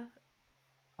litter?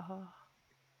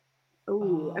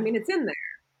 Oh, I mean, it's in there.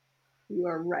 You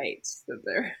are right that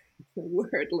the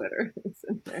word litter is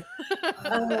in there.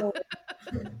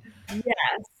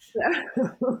 Yes,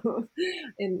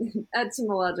 in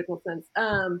etymological sense.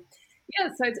 Yeah,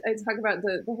 so I talk about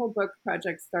the whole book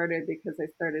project started because I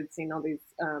started seeing all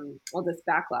this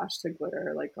backlash to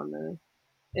glitter, like on the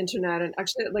internet, and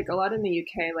actually like a lot in the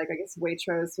UK. Like I guess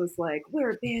Waitrose was like,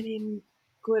 we're banning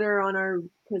glitter on our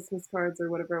Christmas cards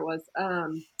or whatever it was.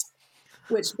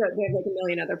 But they have like a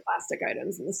million other plastic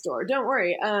items in the store. Don't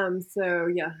worry. So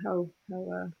yeah, how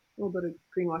a little bit of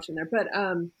greenwashing there, but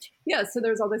yeah. So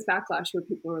there's all this backlash where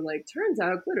people were like, "Turns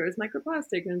out glitter is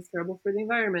microplastic and it's terrible for the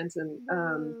environment." And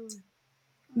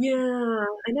yeah,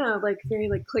 I know, like very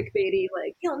like clickbaity,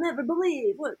 like you'll never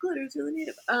believe what glitter is really made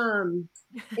of. And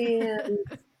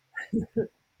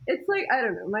it's like I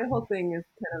don't know. My whole thing is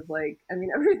kind of like, I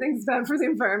mean, everything's bad for the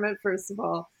environment, first of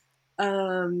all.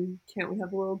 Can't we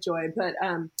have a little joy? But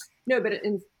no, but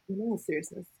in all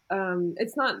seriousness,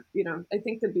 it's not, you know, I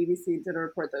think the BBC did a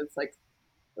report that's like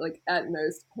at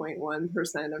most 0.1%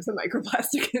 of the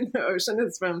microplastic in the ocean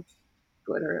is from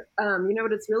glitter. You know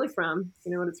what it's really from?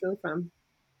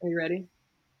 Are you ready?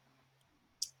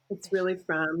 It's really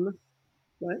from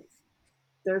what?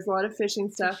 There's a lot of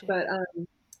fishing stuff, but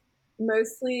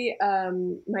mostly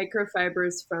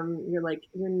microfibers from your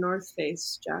North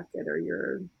Face jacket or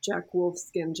your Jack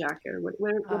Wolfskin jacket, or what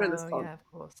are those called? Yeah, of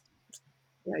course.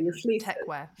 Yeah, your fleeces.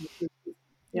 Techwear.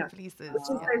 Yeah, fleeces. Which is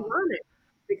ironic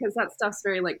because that stuff's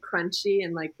very like crunchy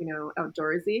and like, you know,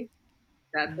 outdoorsy.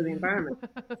 Bad for the environment.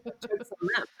 Jokes on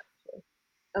that.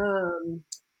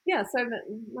 yeah, so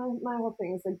my whole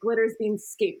thing is like glitter's being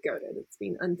scapegoated. It's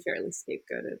being unfairly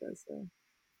scapegoated as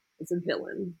a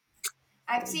villain.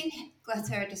 I've seen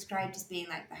glitter described as being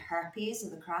like the herpes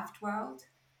of the craft world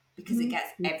because it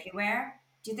gets everywhere.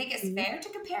 Do you think it's fair to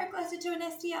compare glitter to an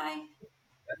STI?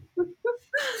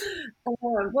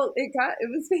 Well, it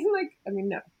was being like, I mean,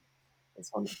 no, this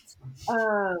one.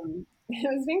 It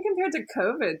was being compared to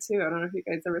COVID too. I don't know if you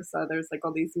guys ever saw. There's like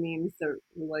all these memes that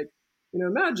were like,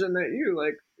 imagine that you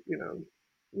like,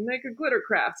 make a glitter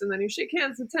craft and then you shake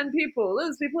hands with 10 people.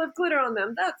 Those people have glitter on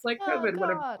them. That's like COVID.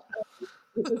 Whatever.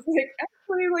 It's just like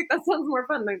actually like that sounds more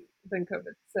fun than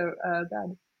COVID. So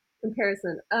bad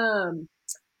comparison.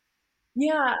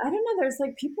 Yeah, I don't know.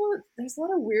 There's a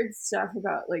lot of weird stuff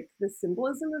about like the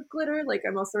symbolism of glitter. Like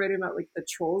I'm also reading about like the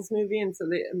Trolls movie, and so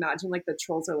they imagine like the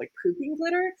trolls are like pooping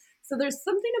glitter. So there's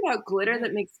something about glitter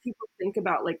that makes people think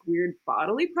about like weird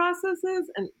bodily processes,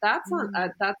 and that's on them.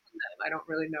 I don't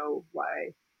really know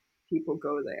why people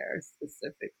go there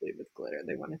specifically with glitter.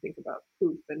 They want to think about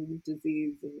poop and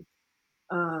disease and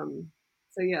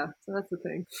so yeah, so that's the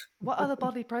thing. What other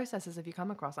bodily processes have you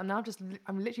come across? I'm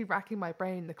literally racking my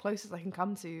brain. The closest I can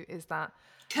come to is that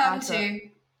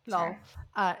lol.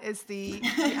 Is the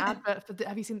advert for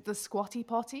have you seen the Squatty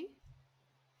Potty?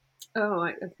 Oh,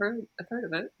 I've heard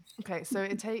of it. Okay, so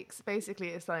it takes basically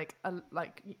it's like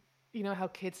how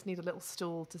kids need a little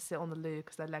stool to sit on the loo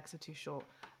because their legs are too short.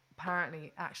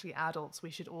 Apparently, actually, adults, we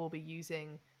should all be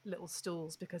using little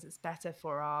stools because it's better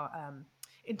for our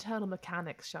internal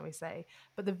mechanics, shall we say.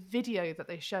 But the video that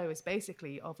they show is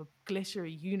basically of a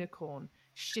glittery unicorn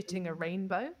shitting a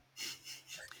rainbow.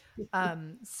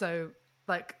 So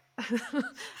like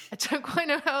I don't quite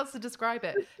know how else to describe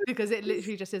it because it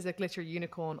literally just is a glittery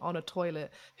unicorn on a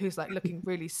toilet who's like looking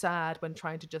really sad when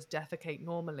trying to just defecate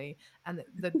normally, and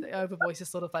the over voice is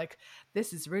sort of like,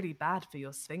 this is really bad for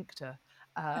your sphincter.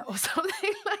 Or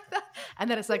something like that,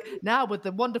 and then it's like now with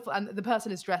the wonderful, and the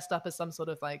person is dressed up as some sort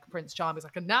of like Prince Charming. It's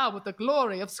like, and now with the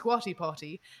glory of Squatty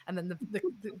Potty, and then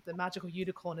the magical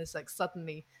unicorn is like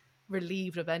suddenly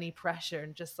relieved of any pressure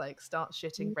and just like starts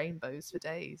shitting rainbows for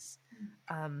days.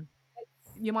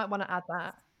 You might want to add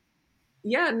that.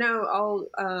 Yeah, no, I'll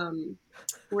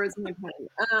where's my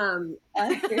pen?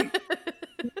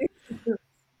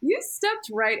 You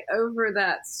stepped right over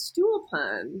that stool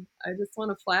pun. I just want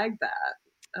to flag that.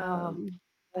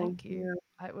 Thank you.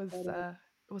 It was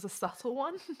a subtle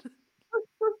one.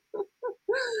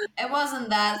 It wasn't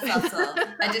that subtle.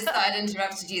 I just thought I'd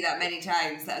interrupted you that many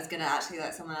times that I was going to actually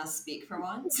let someone else speak for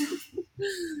once.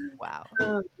 Wow.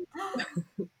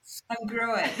 I'm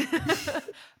growing.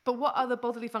 But what other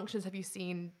bodily functions have you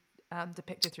seen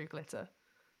depicted through glitter?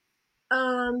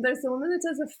 There's a woman that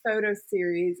does a photo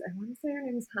series. I want to say her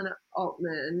name is Hannah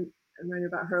Altman. I'm writing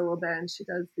about her a little bit, and she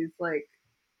does these like,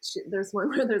 there's one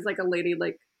where there's like a lady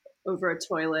like over a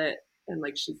toilet, and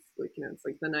like she's like, it's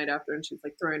like the night after, and she's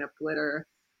like throwing up glitter.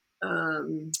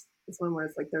 This one where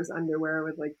it's like there's underwear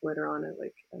with like glitter on it,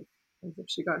 like as if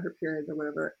she got her period or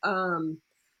whatever.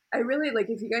 I really like,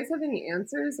 if you guys have any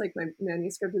answers, like my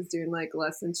manuscript is due in like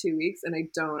less than 2 weeks, and I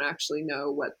don't actually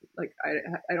know what, like,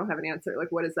 I don't have an answer.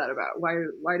 Like, what is that about?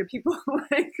 Why do people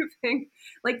like think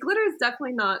like glitter is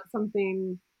definitely not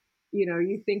something,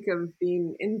 you think of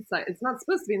being inside. It's not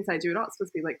supposed to be inside you at all. It's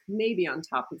supposed to be like maybe on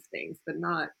top of things, but it's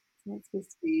not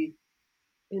supposed to be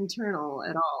internal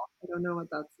at all. I don't know what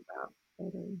that's about.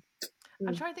 But,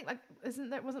 I'm trying to think, like,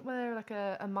 wasn't there like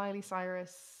a Miley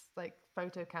Cyrus like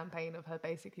photo campaign of her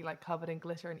basically like covered in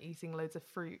glitter and eating loads of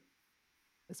fruit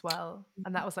as well,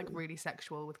 and that was like really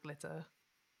sexual with glitter.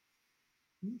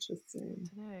 Interesting.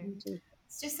 I don't know. It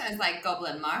just sounds like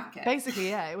Goblin Market. Basically,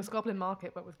 yeah, it was Goblin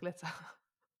Market but with glitter.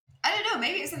 I don't know,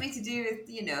 maybe it's something to do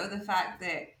with the fact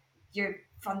that you're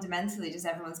fundamentally just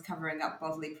everyone's covering up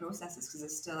bodily processes because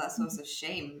there's still that source of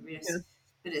shame,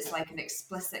 but it's like an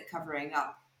explicit covering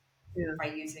up by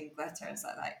using glitter. It's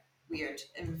like weird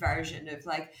inversion of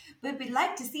like, but we'd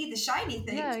like to see the shiny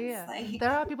things. Yeah. Like,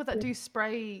 there are people that do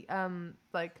spray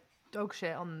like dog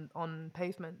shit on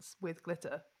pavements with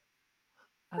glitter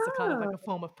as a kind of like a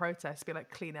form of protest, be like,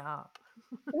 clean it up.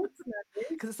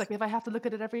 Because it's like, if I have to look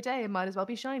at it every day, it might as well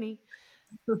be shiny.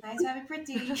 Might as well be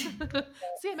pretty. So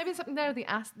yeah, maybe something there, the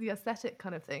aesthetic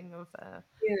kind of thing of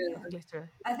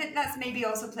glitter. I think that's maybe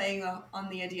also playing on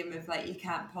the idiom of like, you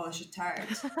can't polish a turd.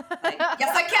 Like,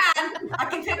 yes, I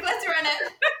can put glitter in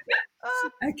it.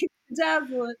 I can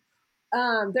dazzle it.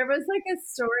 There was like a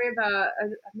story about,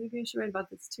 maybe I should write about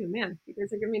this too. Man, you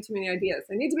guys are giving me too many ideas.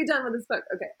 I need to be done with this book.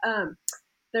 Okay.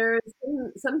 There's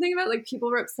something about like people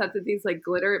were upset that these like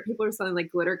people were selling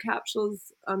like glitter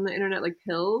capsules on the internet, like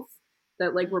pills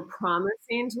that like were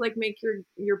promising to like make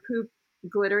your poop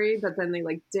glittery, but then they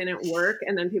like didn't work,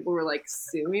 and then people were like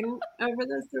suing over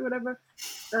this or whatever.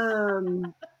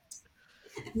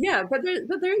 Yeah, but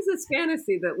there's this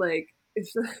fantasy that like if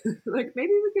like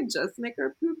maybe we could just make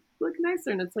our poop look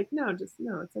nicer, and it's like no, just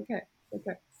no, it's okay, it's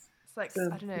okay. It's like, So-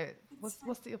 I don't know,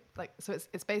 what's the like? So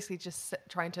it's basically just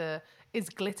trying to, is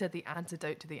glitter the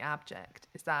antidote to the abject?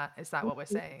 Is that what we're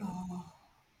saying?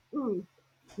 Mm,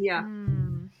 yeah,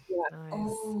 yeah. Nice.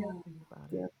 Oh. Think about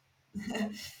Yeah. it.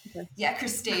 Yeah,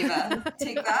 Kristeva,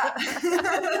 take that.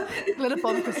 Glitter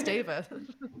bomb Kristeva.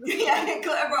 Yeah,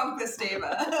 glitter bomb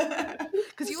Kristeva.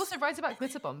 Because you also write about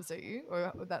glitter bombs, don't you?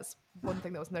 Or that's one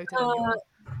thing that was noted on your...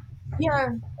 Yeah,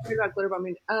 sorry about glitter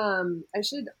bombing. I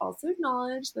should also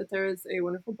acknowledge that there is a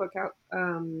wonderful book out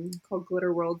called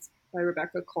Glitter Worlds by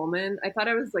Rebecca Coleman. I thought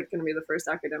I was like going to be the first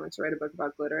academic to write a book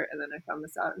about glitter, and then I found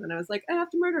this out, and then I was like, I have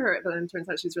to murder her. But then it turns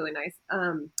out she's really nice,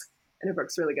 and her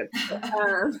book's really good.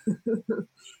 And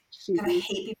I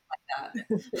hate people like that.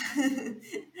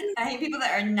 I hate people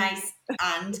that are nice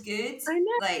and good. I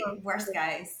know. Like, worst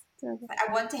guys. Like,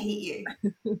 I want to hate you.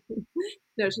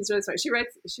 No, she's really smart. She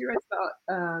writes about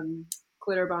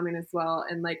glitter bombing as well,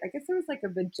 and like I guess there was like a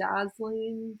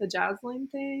vajazzling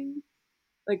thing,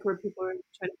 like where people are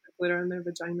trying to put glitter on their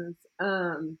vaginas.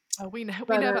 Oh, we know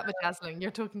but, about the dazzling.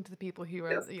 You're talking to the people who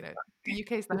are, you know, the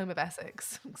UK is the home of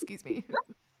Essex. Excuse me.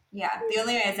 Yeah, the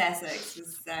only way is Essex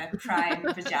was prime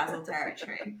vajazzle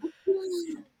territory.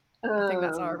 I think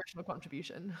that's our original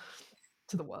contribution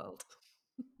to the world.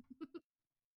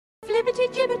 The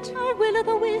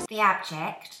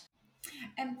abject.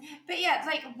 But yeah,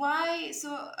 like why?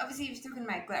 So obviously you're talking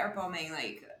about glitter bombing,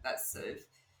 like that's sort of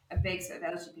a big sort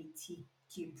of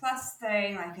LGBTQ plus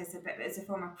thing. Like it's a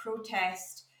form of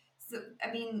protest. So I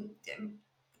mean,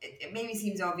 it maybe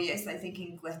seems obvious, like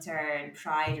thinking glitter and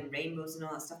pride and rainbows and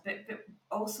all that stuff. But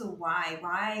also why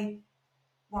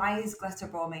is glitter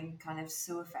bombing kind of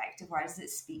so effective? Why does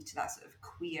it speak to that sort of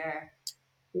queer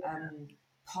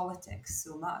politics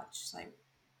so much? Like.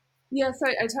 Yeah, so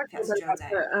I talked Yes, about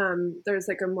Joe there's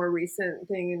like a more recent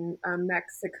thing in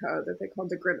Mexico that they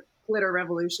called the glitter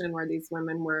revolution, where these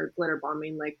women were glitter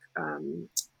bombing like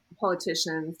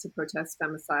politicians to protest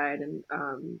femicide and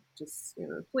just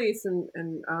the police and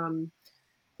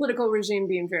political regime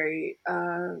being very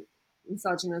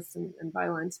misogynist and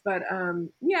violent. But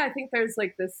yeah, I think there's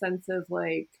like this sense of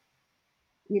like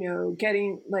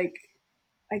getting like.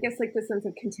 I guess like the sense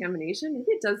of contamination, maybe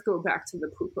it does go back to the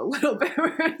poop a little bit,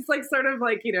 where it's like sort of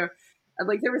like,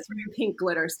 like they were throwing pink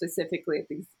glitter specifically at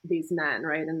these men,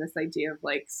 right? And this idea of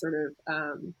like sort of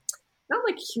not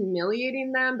like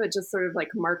humiliating them, but just sort of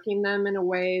like marking them in a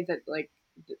way that like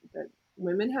that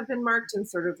women have been marked, and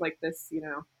sort of like this,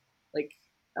 like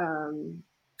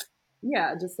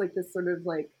yeah, just like this sort of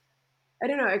like, I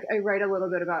don't know, I write a little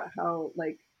bit about how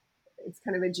like it's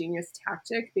kind of a genius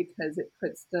tactic because it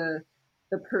puts the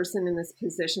person in this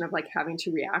position of like having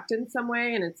to react in some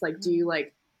way. And it's like, do you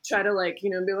like try to like, be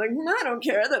like, I don't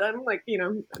care that I'm like,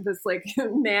 this like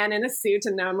man in a suit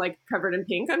and now I'm like covered in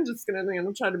pink. I'm just going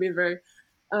to, try to be very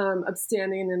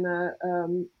upstanding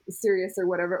and serious or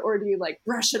whatever. Or do you like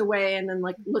brush it away and then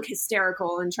like look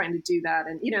hysterical and trying to do that?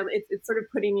 And, it's sort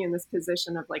of putting you in this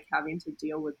position of like having to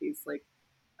deal with these like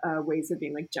ways of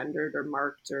being like gendered or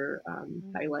marked or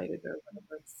highlighted or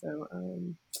whatever. So,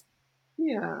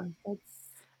 yeah, that's.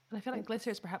 And I feel like glitter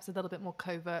is perhaps a little bit more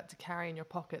covert to carry in your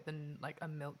pocket than like a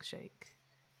milkshake,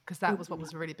 because that was what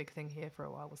was a really big thing here for a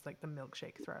while, was like the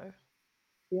milkshake throw.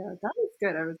 Yeah, that was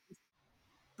good. I was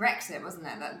Brexit, wasn't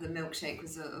it? That the milkshake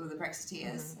was the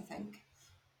Brexiteers, I think.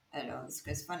 I don't know.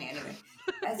 It's funny anyway.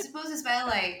 I suppose as well,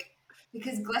 like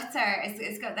because glitter,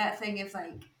 it's got that thing of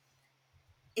like.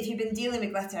 If you've been dealing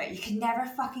with glitter, you can never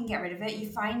fucking get rid of it. You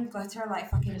find glitter like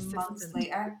fucking months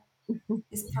later.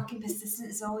 It's fucking persistent.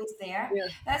 It's always there. Yeah.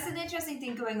 That's an interesting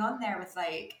thing going on there with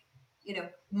like,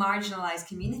 marginalized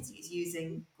communities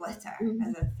using glitter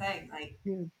as a thing. Like,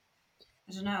 I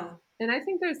don't know. And I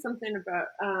think there's something about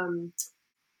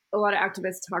a lot of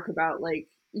activists talk about like,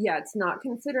 yeah, it's not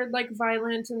considered like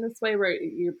violent in this way, where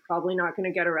you're probably not going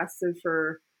to get arrested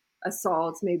for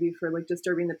assault, maybe for like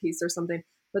disturbing the peace or something.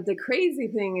 But the crazy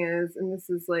thing is, and this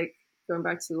is like going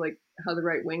back to like how the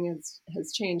right wing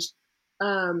has changed.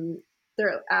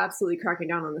 They're absolutely cracking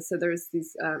down on this. So there's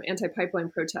these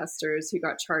anti-pipeline protesters who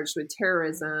got charged with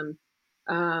terrorism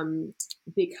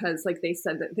because like they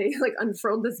said that they like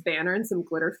unfurled this banner and some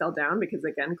glitter fell down, because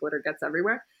again, glitter gets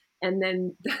everywhere. And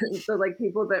then the like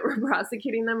people that were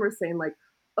prosecuting them were saying like,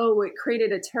 oh, it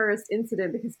created a terrorist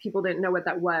incident because people didn't know what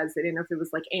that was. They didn't know if it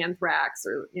was like anthrax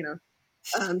or,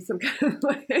 some kind of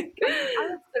like. I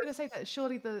was going to say that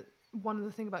surely one of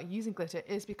the thing about using glitter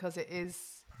is because it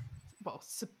is well,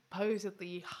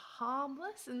 supposedly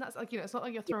harmless, and that's like, it's not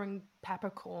like you're throwing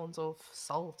peppercorns or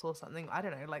salt or something. I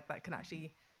don't know, like that can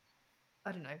actually,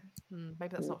 I don't know. Maybe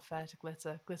that's not fair to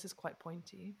glitter. Glitter's quite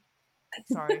pointy.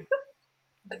 Sorry.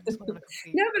 Just went on a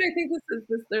complete- No, but I think this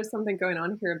there's something going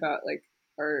on here about like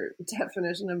our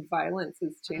definition of violence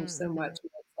has changed so much.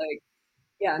 It's like,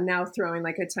 yeah, now throwing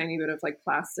like a tiny bit of like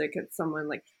plastic at someone,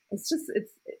 like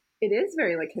it is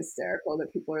very like hysterical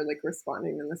that people are like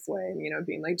responding in this way and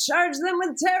being like, charge them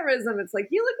with terrorism. It's like,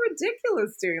 you look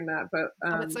ridiculous doing that, but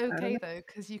it's okay though,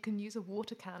 because you can use a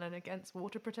water cannon against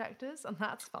water protectors, and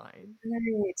that's fine.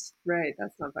 Right.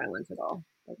 That's not violent at all.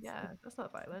 That's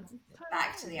not violent.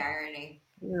 Back to the irony.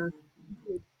 Yeah.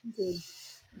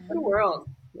 What a world,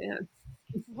 man.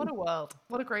 What a world.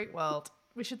 What a great world.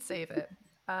 We should save it.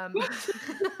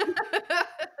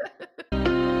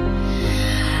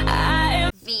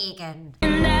 Vegan.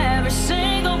 In every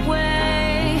single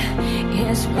way,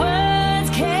 his words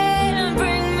can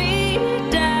bring me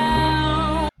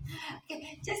down.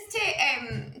 Okay, just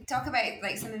to talk about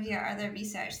like some of your other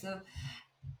research though.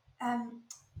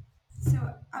 So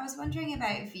I was wondering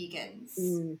about vegans.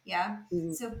 Yeah.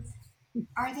 So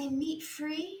are they meat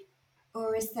free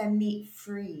or is there meat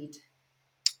freed?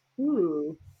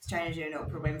 Ooh. Trying to do an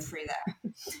Oprah Winfrey there.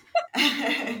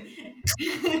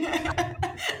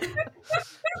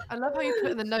 I love how you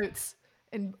put in the notes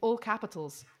in all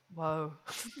capitals. Whoa.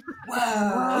 Whoa.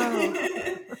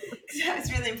 I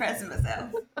was really impressed with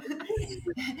myself.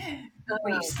 Were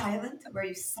you silent? Were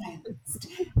you silenced?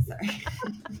 Sorry.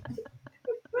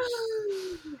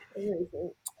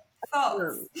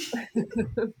 Thoughts?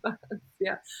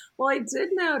 Yeah. Well, I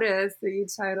did notice that you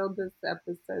titled this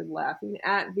episode Laughing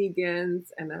at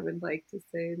Vegans, and I would like to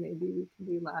say maybe we can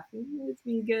be laughing with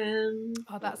vegans.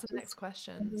 Oh, that's the next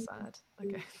question. Sad.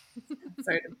 Okay.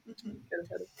 Sorry to get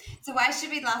ahead of. So why should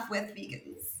we laugh with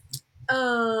vegans?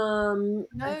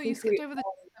 No, you skipped over the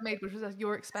I made, which was at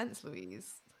your expense,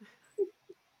 Louise.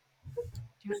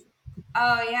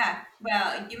 Oh yeah.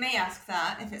 Well, you may ask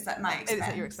that if it's at my expense. It is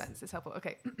at your expense. It's helpful.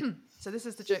 Okay. So this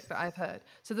is the joke that I've heard.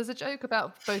 So there's a joke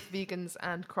about both vegans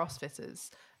and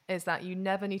CrossFitters, is that you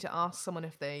never need to ask someone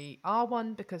if they are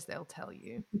one because they'll tell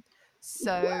you.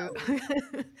 So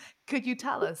could you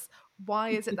tell us, why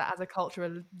is it that as a culture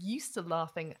we're used to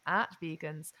laughing at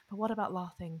vegans, but what about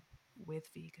laughing with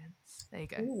vegans? There you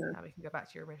go. Yeah. Now we can go back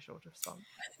to your original response.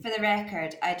 For the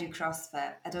record, I do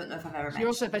CrossFit. I don't know if I've ever mentioned. You're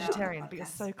also that on the vegetarian, but you're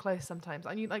podcast. so close sometimes.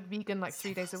 Aren't you like vegan like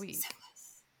 3 days a week? So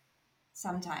close.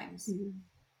 Sometimes.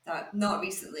 Not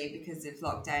recently because of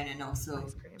lockdown and also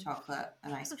chocolate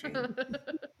and ice cream.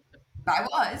 But I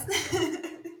was.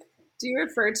 Do you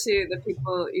refer to the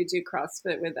people you do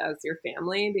CrossFit with as your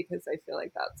family? Because I feel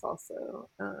like that's also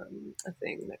a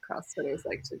thing that CrossFitters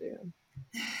like to do.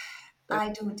 I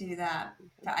don't do that,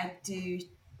 but I do.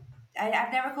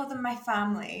 I've never called them my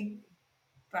family,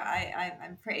 but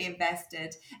I'm pretty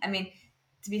invested. I mean,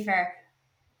 to be fair,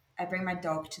 I bring my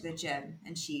dog to the gym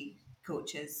and she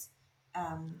coaches,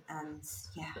 and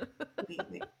yeah,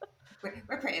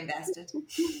 we're pretty invested.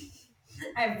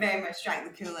 I very much drank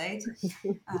the Kool-Aid.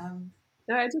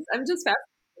 No, I'm just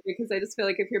fascinated because I just feel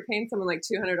like if you're paying someone like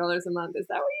 $200 a month, is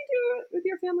that what you do with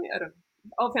your family? I don't know.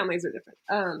 All families are different.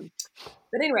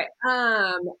 But anyway,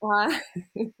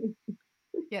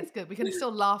 Yeah, it's good. We can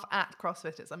still laugh at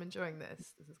CrossFitters. I'm enjoying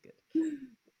this. This is good.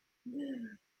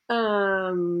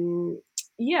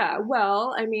 Yeah,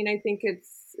 well, I mean, I think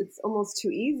it's almost too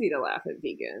easy to laugh at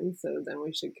vegans, so then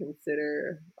we should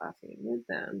consider laughing with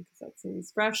them because that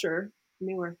seems fresher,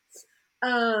 newer.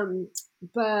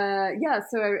 But yeah,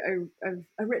 so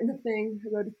I've written a thing. I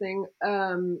wrote a thing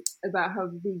about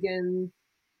how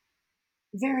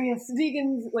various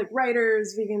vegans, like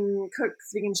writers, vegan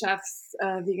cooks, vegan chefs,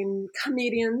 vegan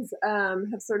comedians,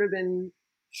 have sort of been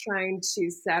trying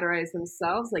to satirize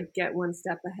themselves, like get one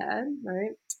step ahead,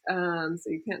 right? So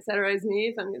you can't satirize me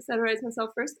if I'm going to satirize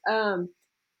myself first.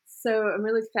 So I'm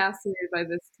really fascinated by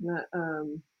this kind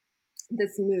of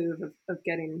this move of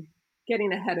getting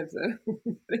ahead of the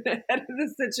ahead of the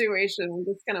situation,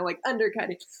 just kind of like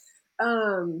undercutting.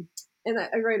 And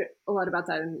I write a lot about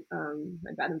that in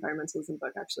my Bad Environmentalism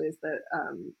book, actually, is that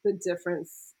the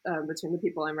difference between the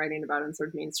people I'm writing about and sort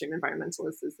of mainstream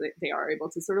environmentalists is that they are able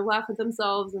to sort of laugh at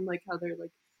themselves and like how they're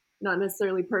like not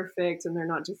necessarily perfect and they're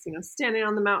not just, standing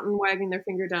on the mountain wagging their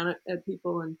finger down at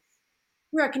people and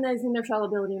recognizing their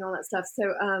fallibility and all that stuff.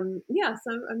 So, yeah,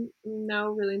 so I'm now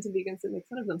really into vegans that make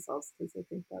fun of themselves because I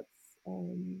think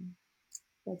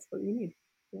that's what you need.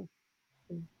 Yeah.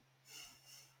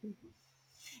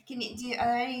 Are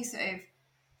there any sort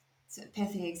of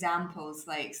pithy examples?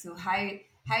 Like, so how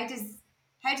does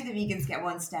how do the vegans get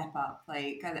one step up?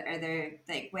 Like, are there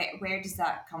like where does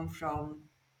that come from?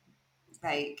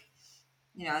 Like,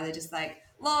 you know, they're just like,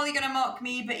 lol, you're gonna mock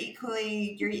me, but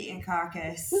equally you're eating a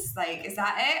carcass. Like, is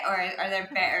that it, or are there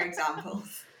better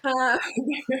examples?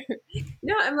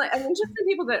 No, I'm interested in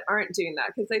people that aren't doing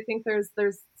that, because I think there's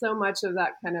so much of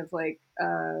that kind of like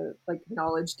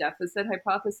knowledge deficit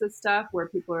hypothesis stuff where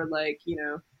people are like, you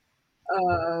know,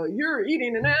 you're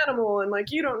eating an animal and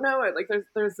like you don't know it. Like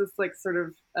there's this like sort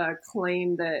of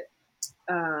claim that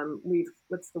we've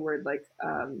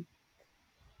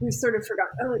sort of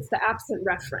forgotten. Oh, it's the absent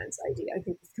reference idea. I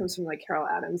think this comes from like Carol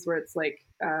Adams, where it's like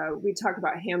we talk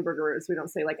about hamburgers. We don't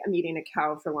say like I'm eating a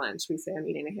cow for lunch. We say I'm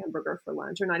eating a hamburger for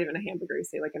lunch, or not even a hamburger. You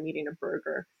say like I'm eating a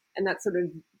burger. And that sort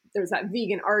of, there's that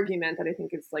vegan argument that I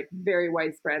think is like very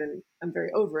widespread, and I'm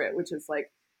very over it, which is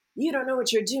like, you don't know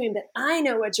what you're doing, but I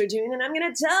know what you're doing, and I'm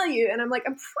going to tell you. And I'm like,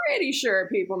 I'm pretty sure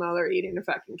people know they're eating a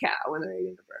fucking cow when they're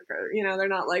eating a burger. You know, they're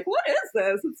not like, what is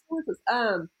this? It's delicious.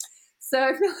 So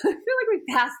I feel like we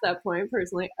passed that point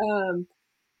personally.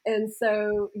 And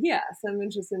so, yeah, so I'm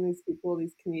interested in these people,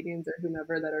 these comedians or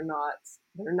whomever that are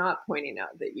not pointing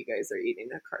out that you guys are eating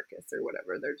a carcass or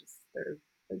whatever. They're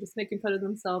just making fun of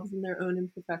themselves and their own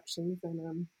imperfections.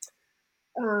 And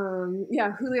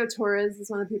yeah, Julio Torres is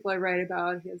one of the people I write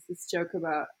about. He has this joke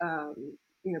about,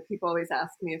 you know, people always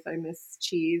ask me if I miss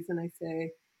cheese, and I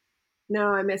say, no,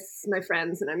 I miss my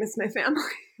friends and I miss my family.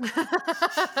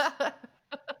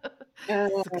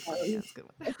 That's a good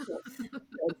one.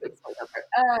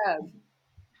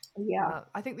 Yeah,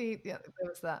 I think there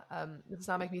was that. This is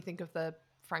now making me think of the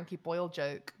Frankie Boyle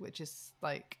joke, which is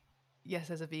like, yes,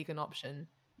 there's a vegan option,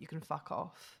 you can fuck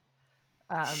off,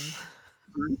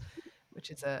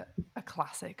 which is a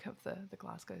classic of the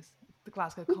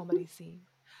Glasgow comedy scene.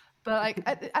 But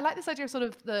like, I like this idea of sort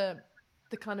of the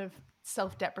kind of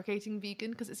self-deprecating vegan,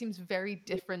 because it seems very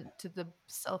different to the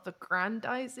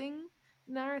self-aggrandizing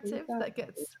narrative that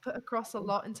gets put across a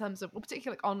lot in terms of, well,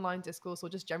 particularly like online discourse or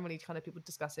just generally kind of people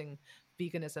discussing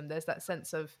veganism. There's that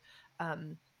sense of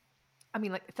I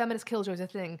mean, like, feminist killjoy is a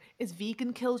thing. Is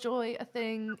vegan killjoy a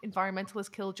thing?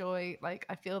 Environmentalist killjoy? Like,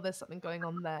 I feel there's something going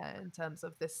on there in terms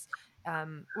of this,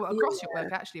 well, across your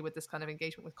work, actually, with this kind of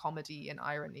engagement with comedy and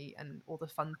irony and all the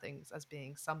fun things as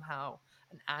being somehow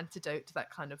an antidote to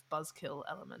that kind of buzzkill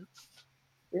element.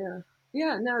 Yeah.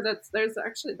 Yeah, no,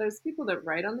 there's people that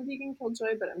write on the vegan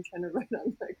killjoy, but I'm trying to write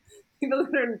on like people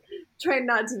that are trying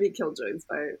not to be killjoys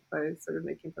by sort of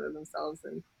making fun of themselves.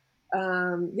 And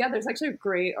yeah, there's actually a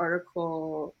great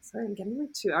article. Sorry, I'm getting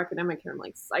like too academic here. I'm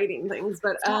like citing things,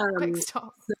 but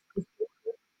Stop.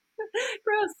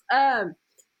 gross.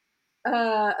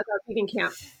 About vegan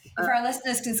camp. If our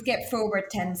listeners can skip forward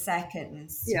 10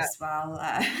 seconds just while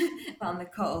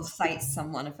Nicole cites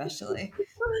someone officially.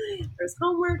 There's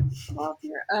homework involved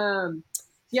here.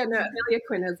 Yeah, no, Amelia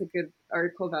Quinn has a good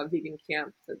article about vegan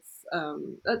camp. It's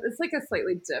like a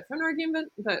slightly different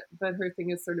argument, but her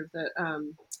thing is sort of that,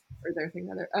 or their thing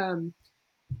rather,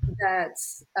 that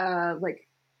like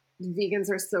vegans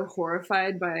are so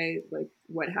horrified by like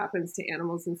what happens to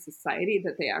animals in society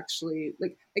that they actually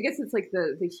like, I guess it's like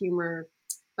the humor,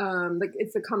 like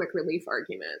it's a comic relief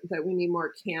argument that we need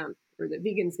more camp, or that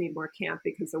vegans need more camp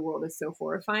because the world is so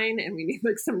horrifying and we need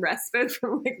like some respite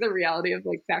from like the reality of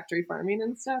like factory farming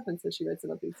and stuff. And so she writes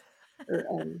about these, or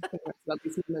about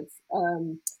these moments.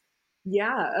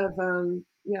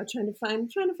 Trying to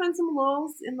find some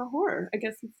lulls in the horror. I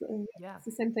guess it's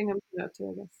the same thing I'm up to,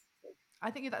 I guess. I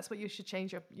think that's what you should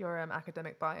change your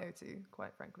academic bio to,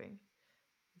 quite frankly.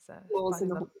 So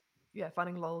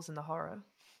finding lulls in the horror.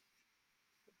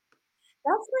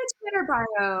 That's my Twitter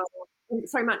bio.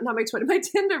 Sorry, not my Twitter, my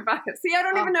Tinder bio. See, I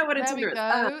don't even know what a Tinder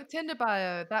is. Tinder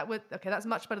bio. That's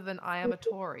much better than I am a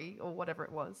Tory or whatever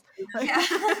it was.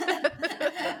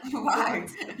 Wow.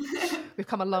 We've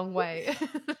come a long way.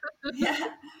 Yeah.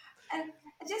 And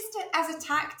just as a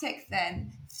tactic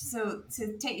then, so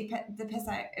to take the piss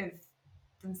out of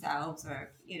themselves,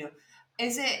 or, you know,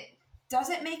 does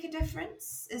it make a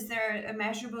difference? Is there a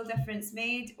measurable difference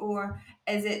made, or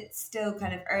is it still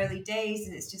kind of early days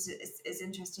and it's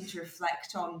interesting to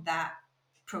reflect on that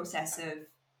process of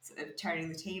sort of turning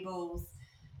the tables,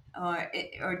 or do you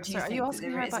think that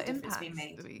there is a difference being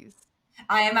made? Louise?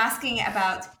 I am asking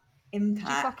about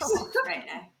impact right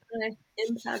now.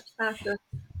 Impact factor.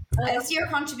 Is your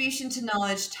contribution to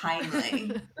knowledge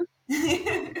timely?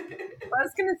 I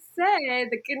was going to say,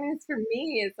 the good news for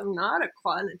me is I'm not a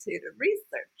quantitative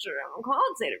researcher. I'm a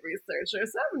qualitative researcher,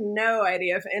 so I have no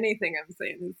idea if anything I'm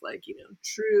saying is like, you know,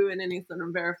 true in any sort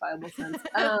of verifiable sense.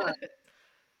 But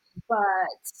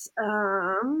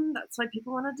that's why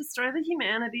people want to destroy the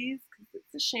humanities, because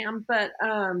a sham. But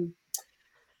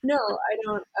no, I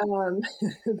don't.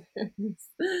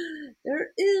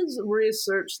 There is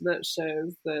research that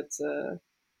shows that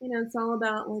it's all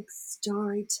about like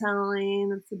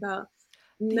storytelling. It's about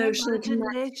emotional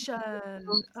imagination,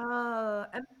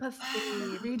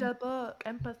 empathy. Read a book,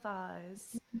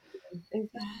 empathize.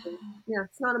 Exactly. Yeah,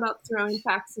 it's not about throwing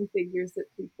facts and figures at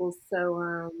people.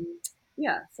 So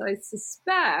so I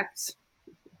suspect.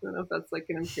 I don't know if that's like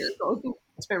an empirical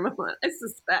term or not. I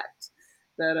suspect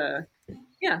that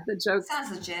the joke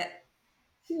sounds legit.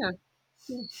 Yeah.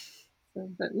 So,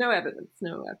 but no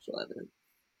actual evidence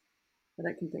that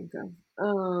I can think of.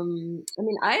 I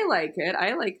mean, I like it.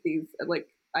 I like these. Like,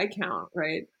 I count,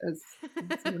 right? As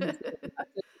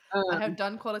I have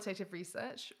done qualitative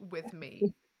research with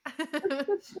me. I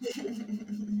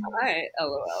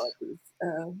LOL at these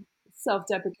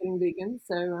self-deprecating vegans.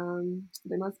 So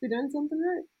they must be doing something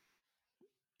right.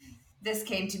 This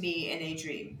came to me in a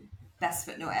dream. Best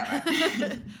footnote ever.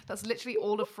 That's literally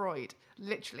all of Freud.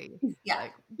 Literally. Yeah.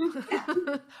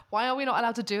 Why are we not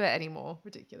allowed to do it anymore?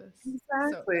 Ridiculous.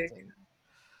 Exactly.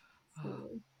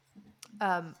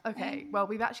 Okay. Well,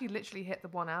 we've actually literally hit the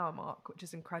 1 hour mark, which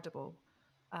is incredible.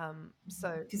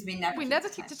 So because we never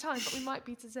keep to time, but we might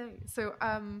be today. So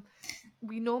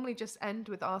we normally just end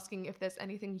with asking if there's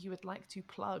anything you would like to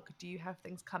plug. Do you have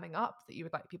things coming up that you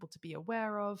would like people to be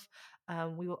aware of?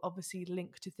 We will obviously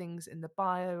link to things in the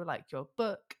bio, like your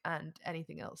book and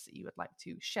anything else that you would like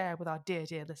to share with our dear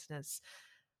listeners.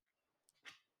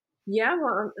 Yeah,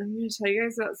 well, I'm going to tell you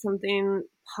guys about something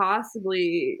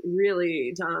possibly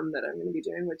really dumb that I'm going to be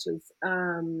doing, which is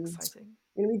exciting.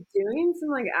 I'm going to be doing some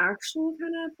like actual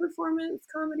kind of performance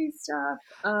comedy stuff.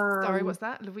 Sorry, what's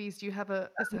that? Louise, do you have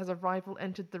has a rival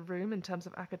entered the room in terms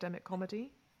of academic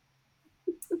comedy?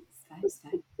 It's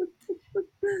fine.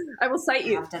 I will cite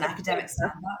you. I've done academic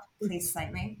stand-up. Please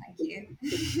cite me. Thank you.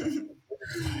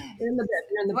 You're in the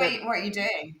bit. What are you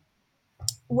doing?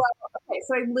 Well, okay,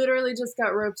 so I literally just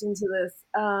got roped into this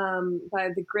by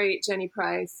the great Jenny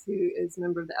Price, who is a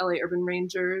member of the LA Urban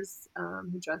Rangers,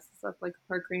 who dresses up like a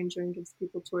park ranger and gives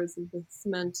people tours of the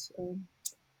cement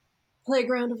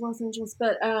playground of Los Angeles.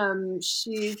 But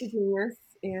she's a genius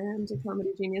and a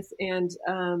comedy genius, and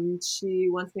she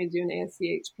wants me to do an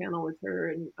ASCH panel with her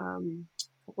and a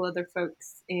couple other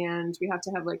folks, and we have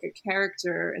to have like a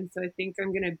character, and so I think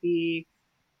I'm going to be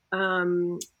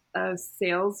a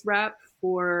sales rep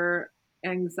for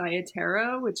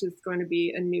Anxietera, which is going to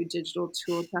be a new digital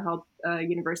tool to help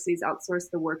universities outsource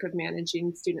the work of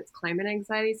managing students' climate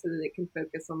anxiety so that they can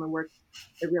focus on the work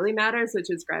that really matters, which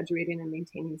is graduating and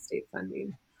maintaining state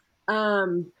funding.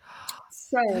 Heard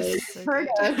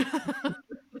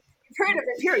of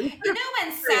it, period. You know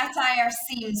when satire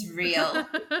seems real?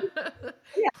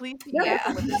 Yeah. Please be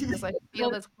careful with this, because I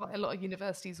feel there's quite a lot of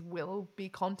universities will be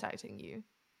contacting you.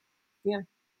 Yeah.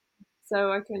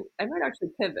 So I might actually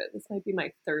pivot. This might be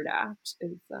my third act,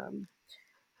 is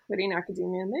quitting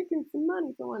academia and making some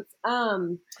money for once.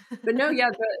 But no, yeah,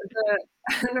 I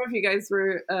don't know if you guys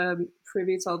were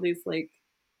privy to all these like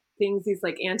things, these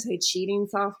like anti-cheating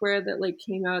software that like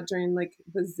came out during like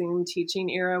the Zoom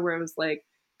teaching era, where it was like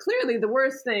clearly the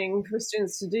worst thing for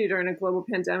students to do during a global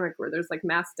pandemic where there's like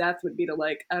mass death would be to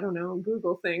like, I don't know,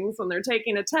 Google things when they're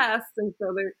taking a test. And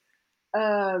so they're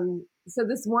so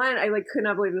this one, I like could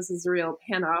not believe this is real.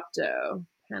 Panopto.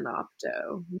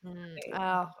 Oh,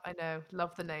 I know.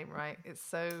 Love the name, right? It's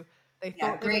so they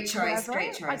thought great choice.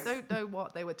 Great choice. I don't know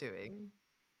what they were doing.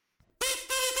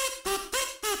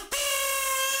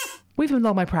 We've been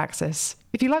Long My Praxis.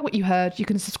 If you like what you heard, you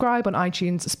can subscribe on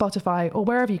iTunes, Spotify, or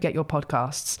wherever you get your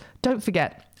podcasts. Don't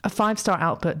forget, a 5-star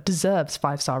output deserves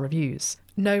 5-star reviews.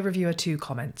 No reviewer 2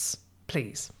 comments,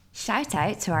 please. Shout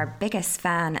out to our biggest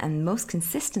fan and most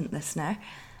consistent listener,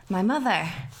 my mother,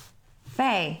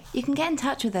 Faye. You can get in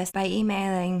touch with us by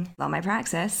emailing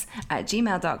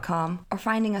longmypraxis@gmail.com or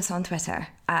finding us on Twitter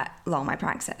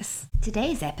 @longmypraxis.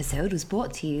 Today's episode was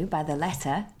brought to you by the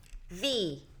letter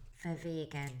V for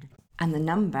vegan. And the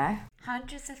number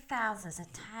Hundreds of thousands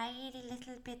of tiny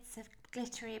little bits of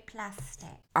glittery plastic.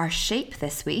 Our shape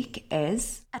this week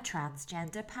is A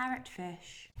transgender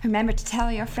parrotfish. Remember to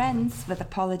tell your friends, with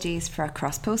apologies for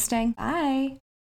cross-posting. Bye!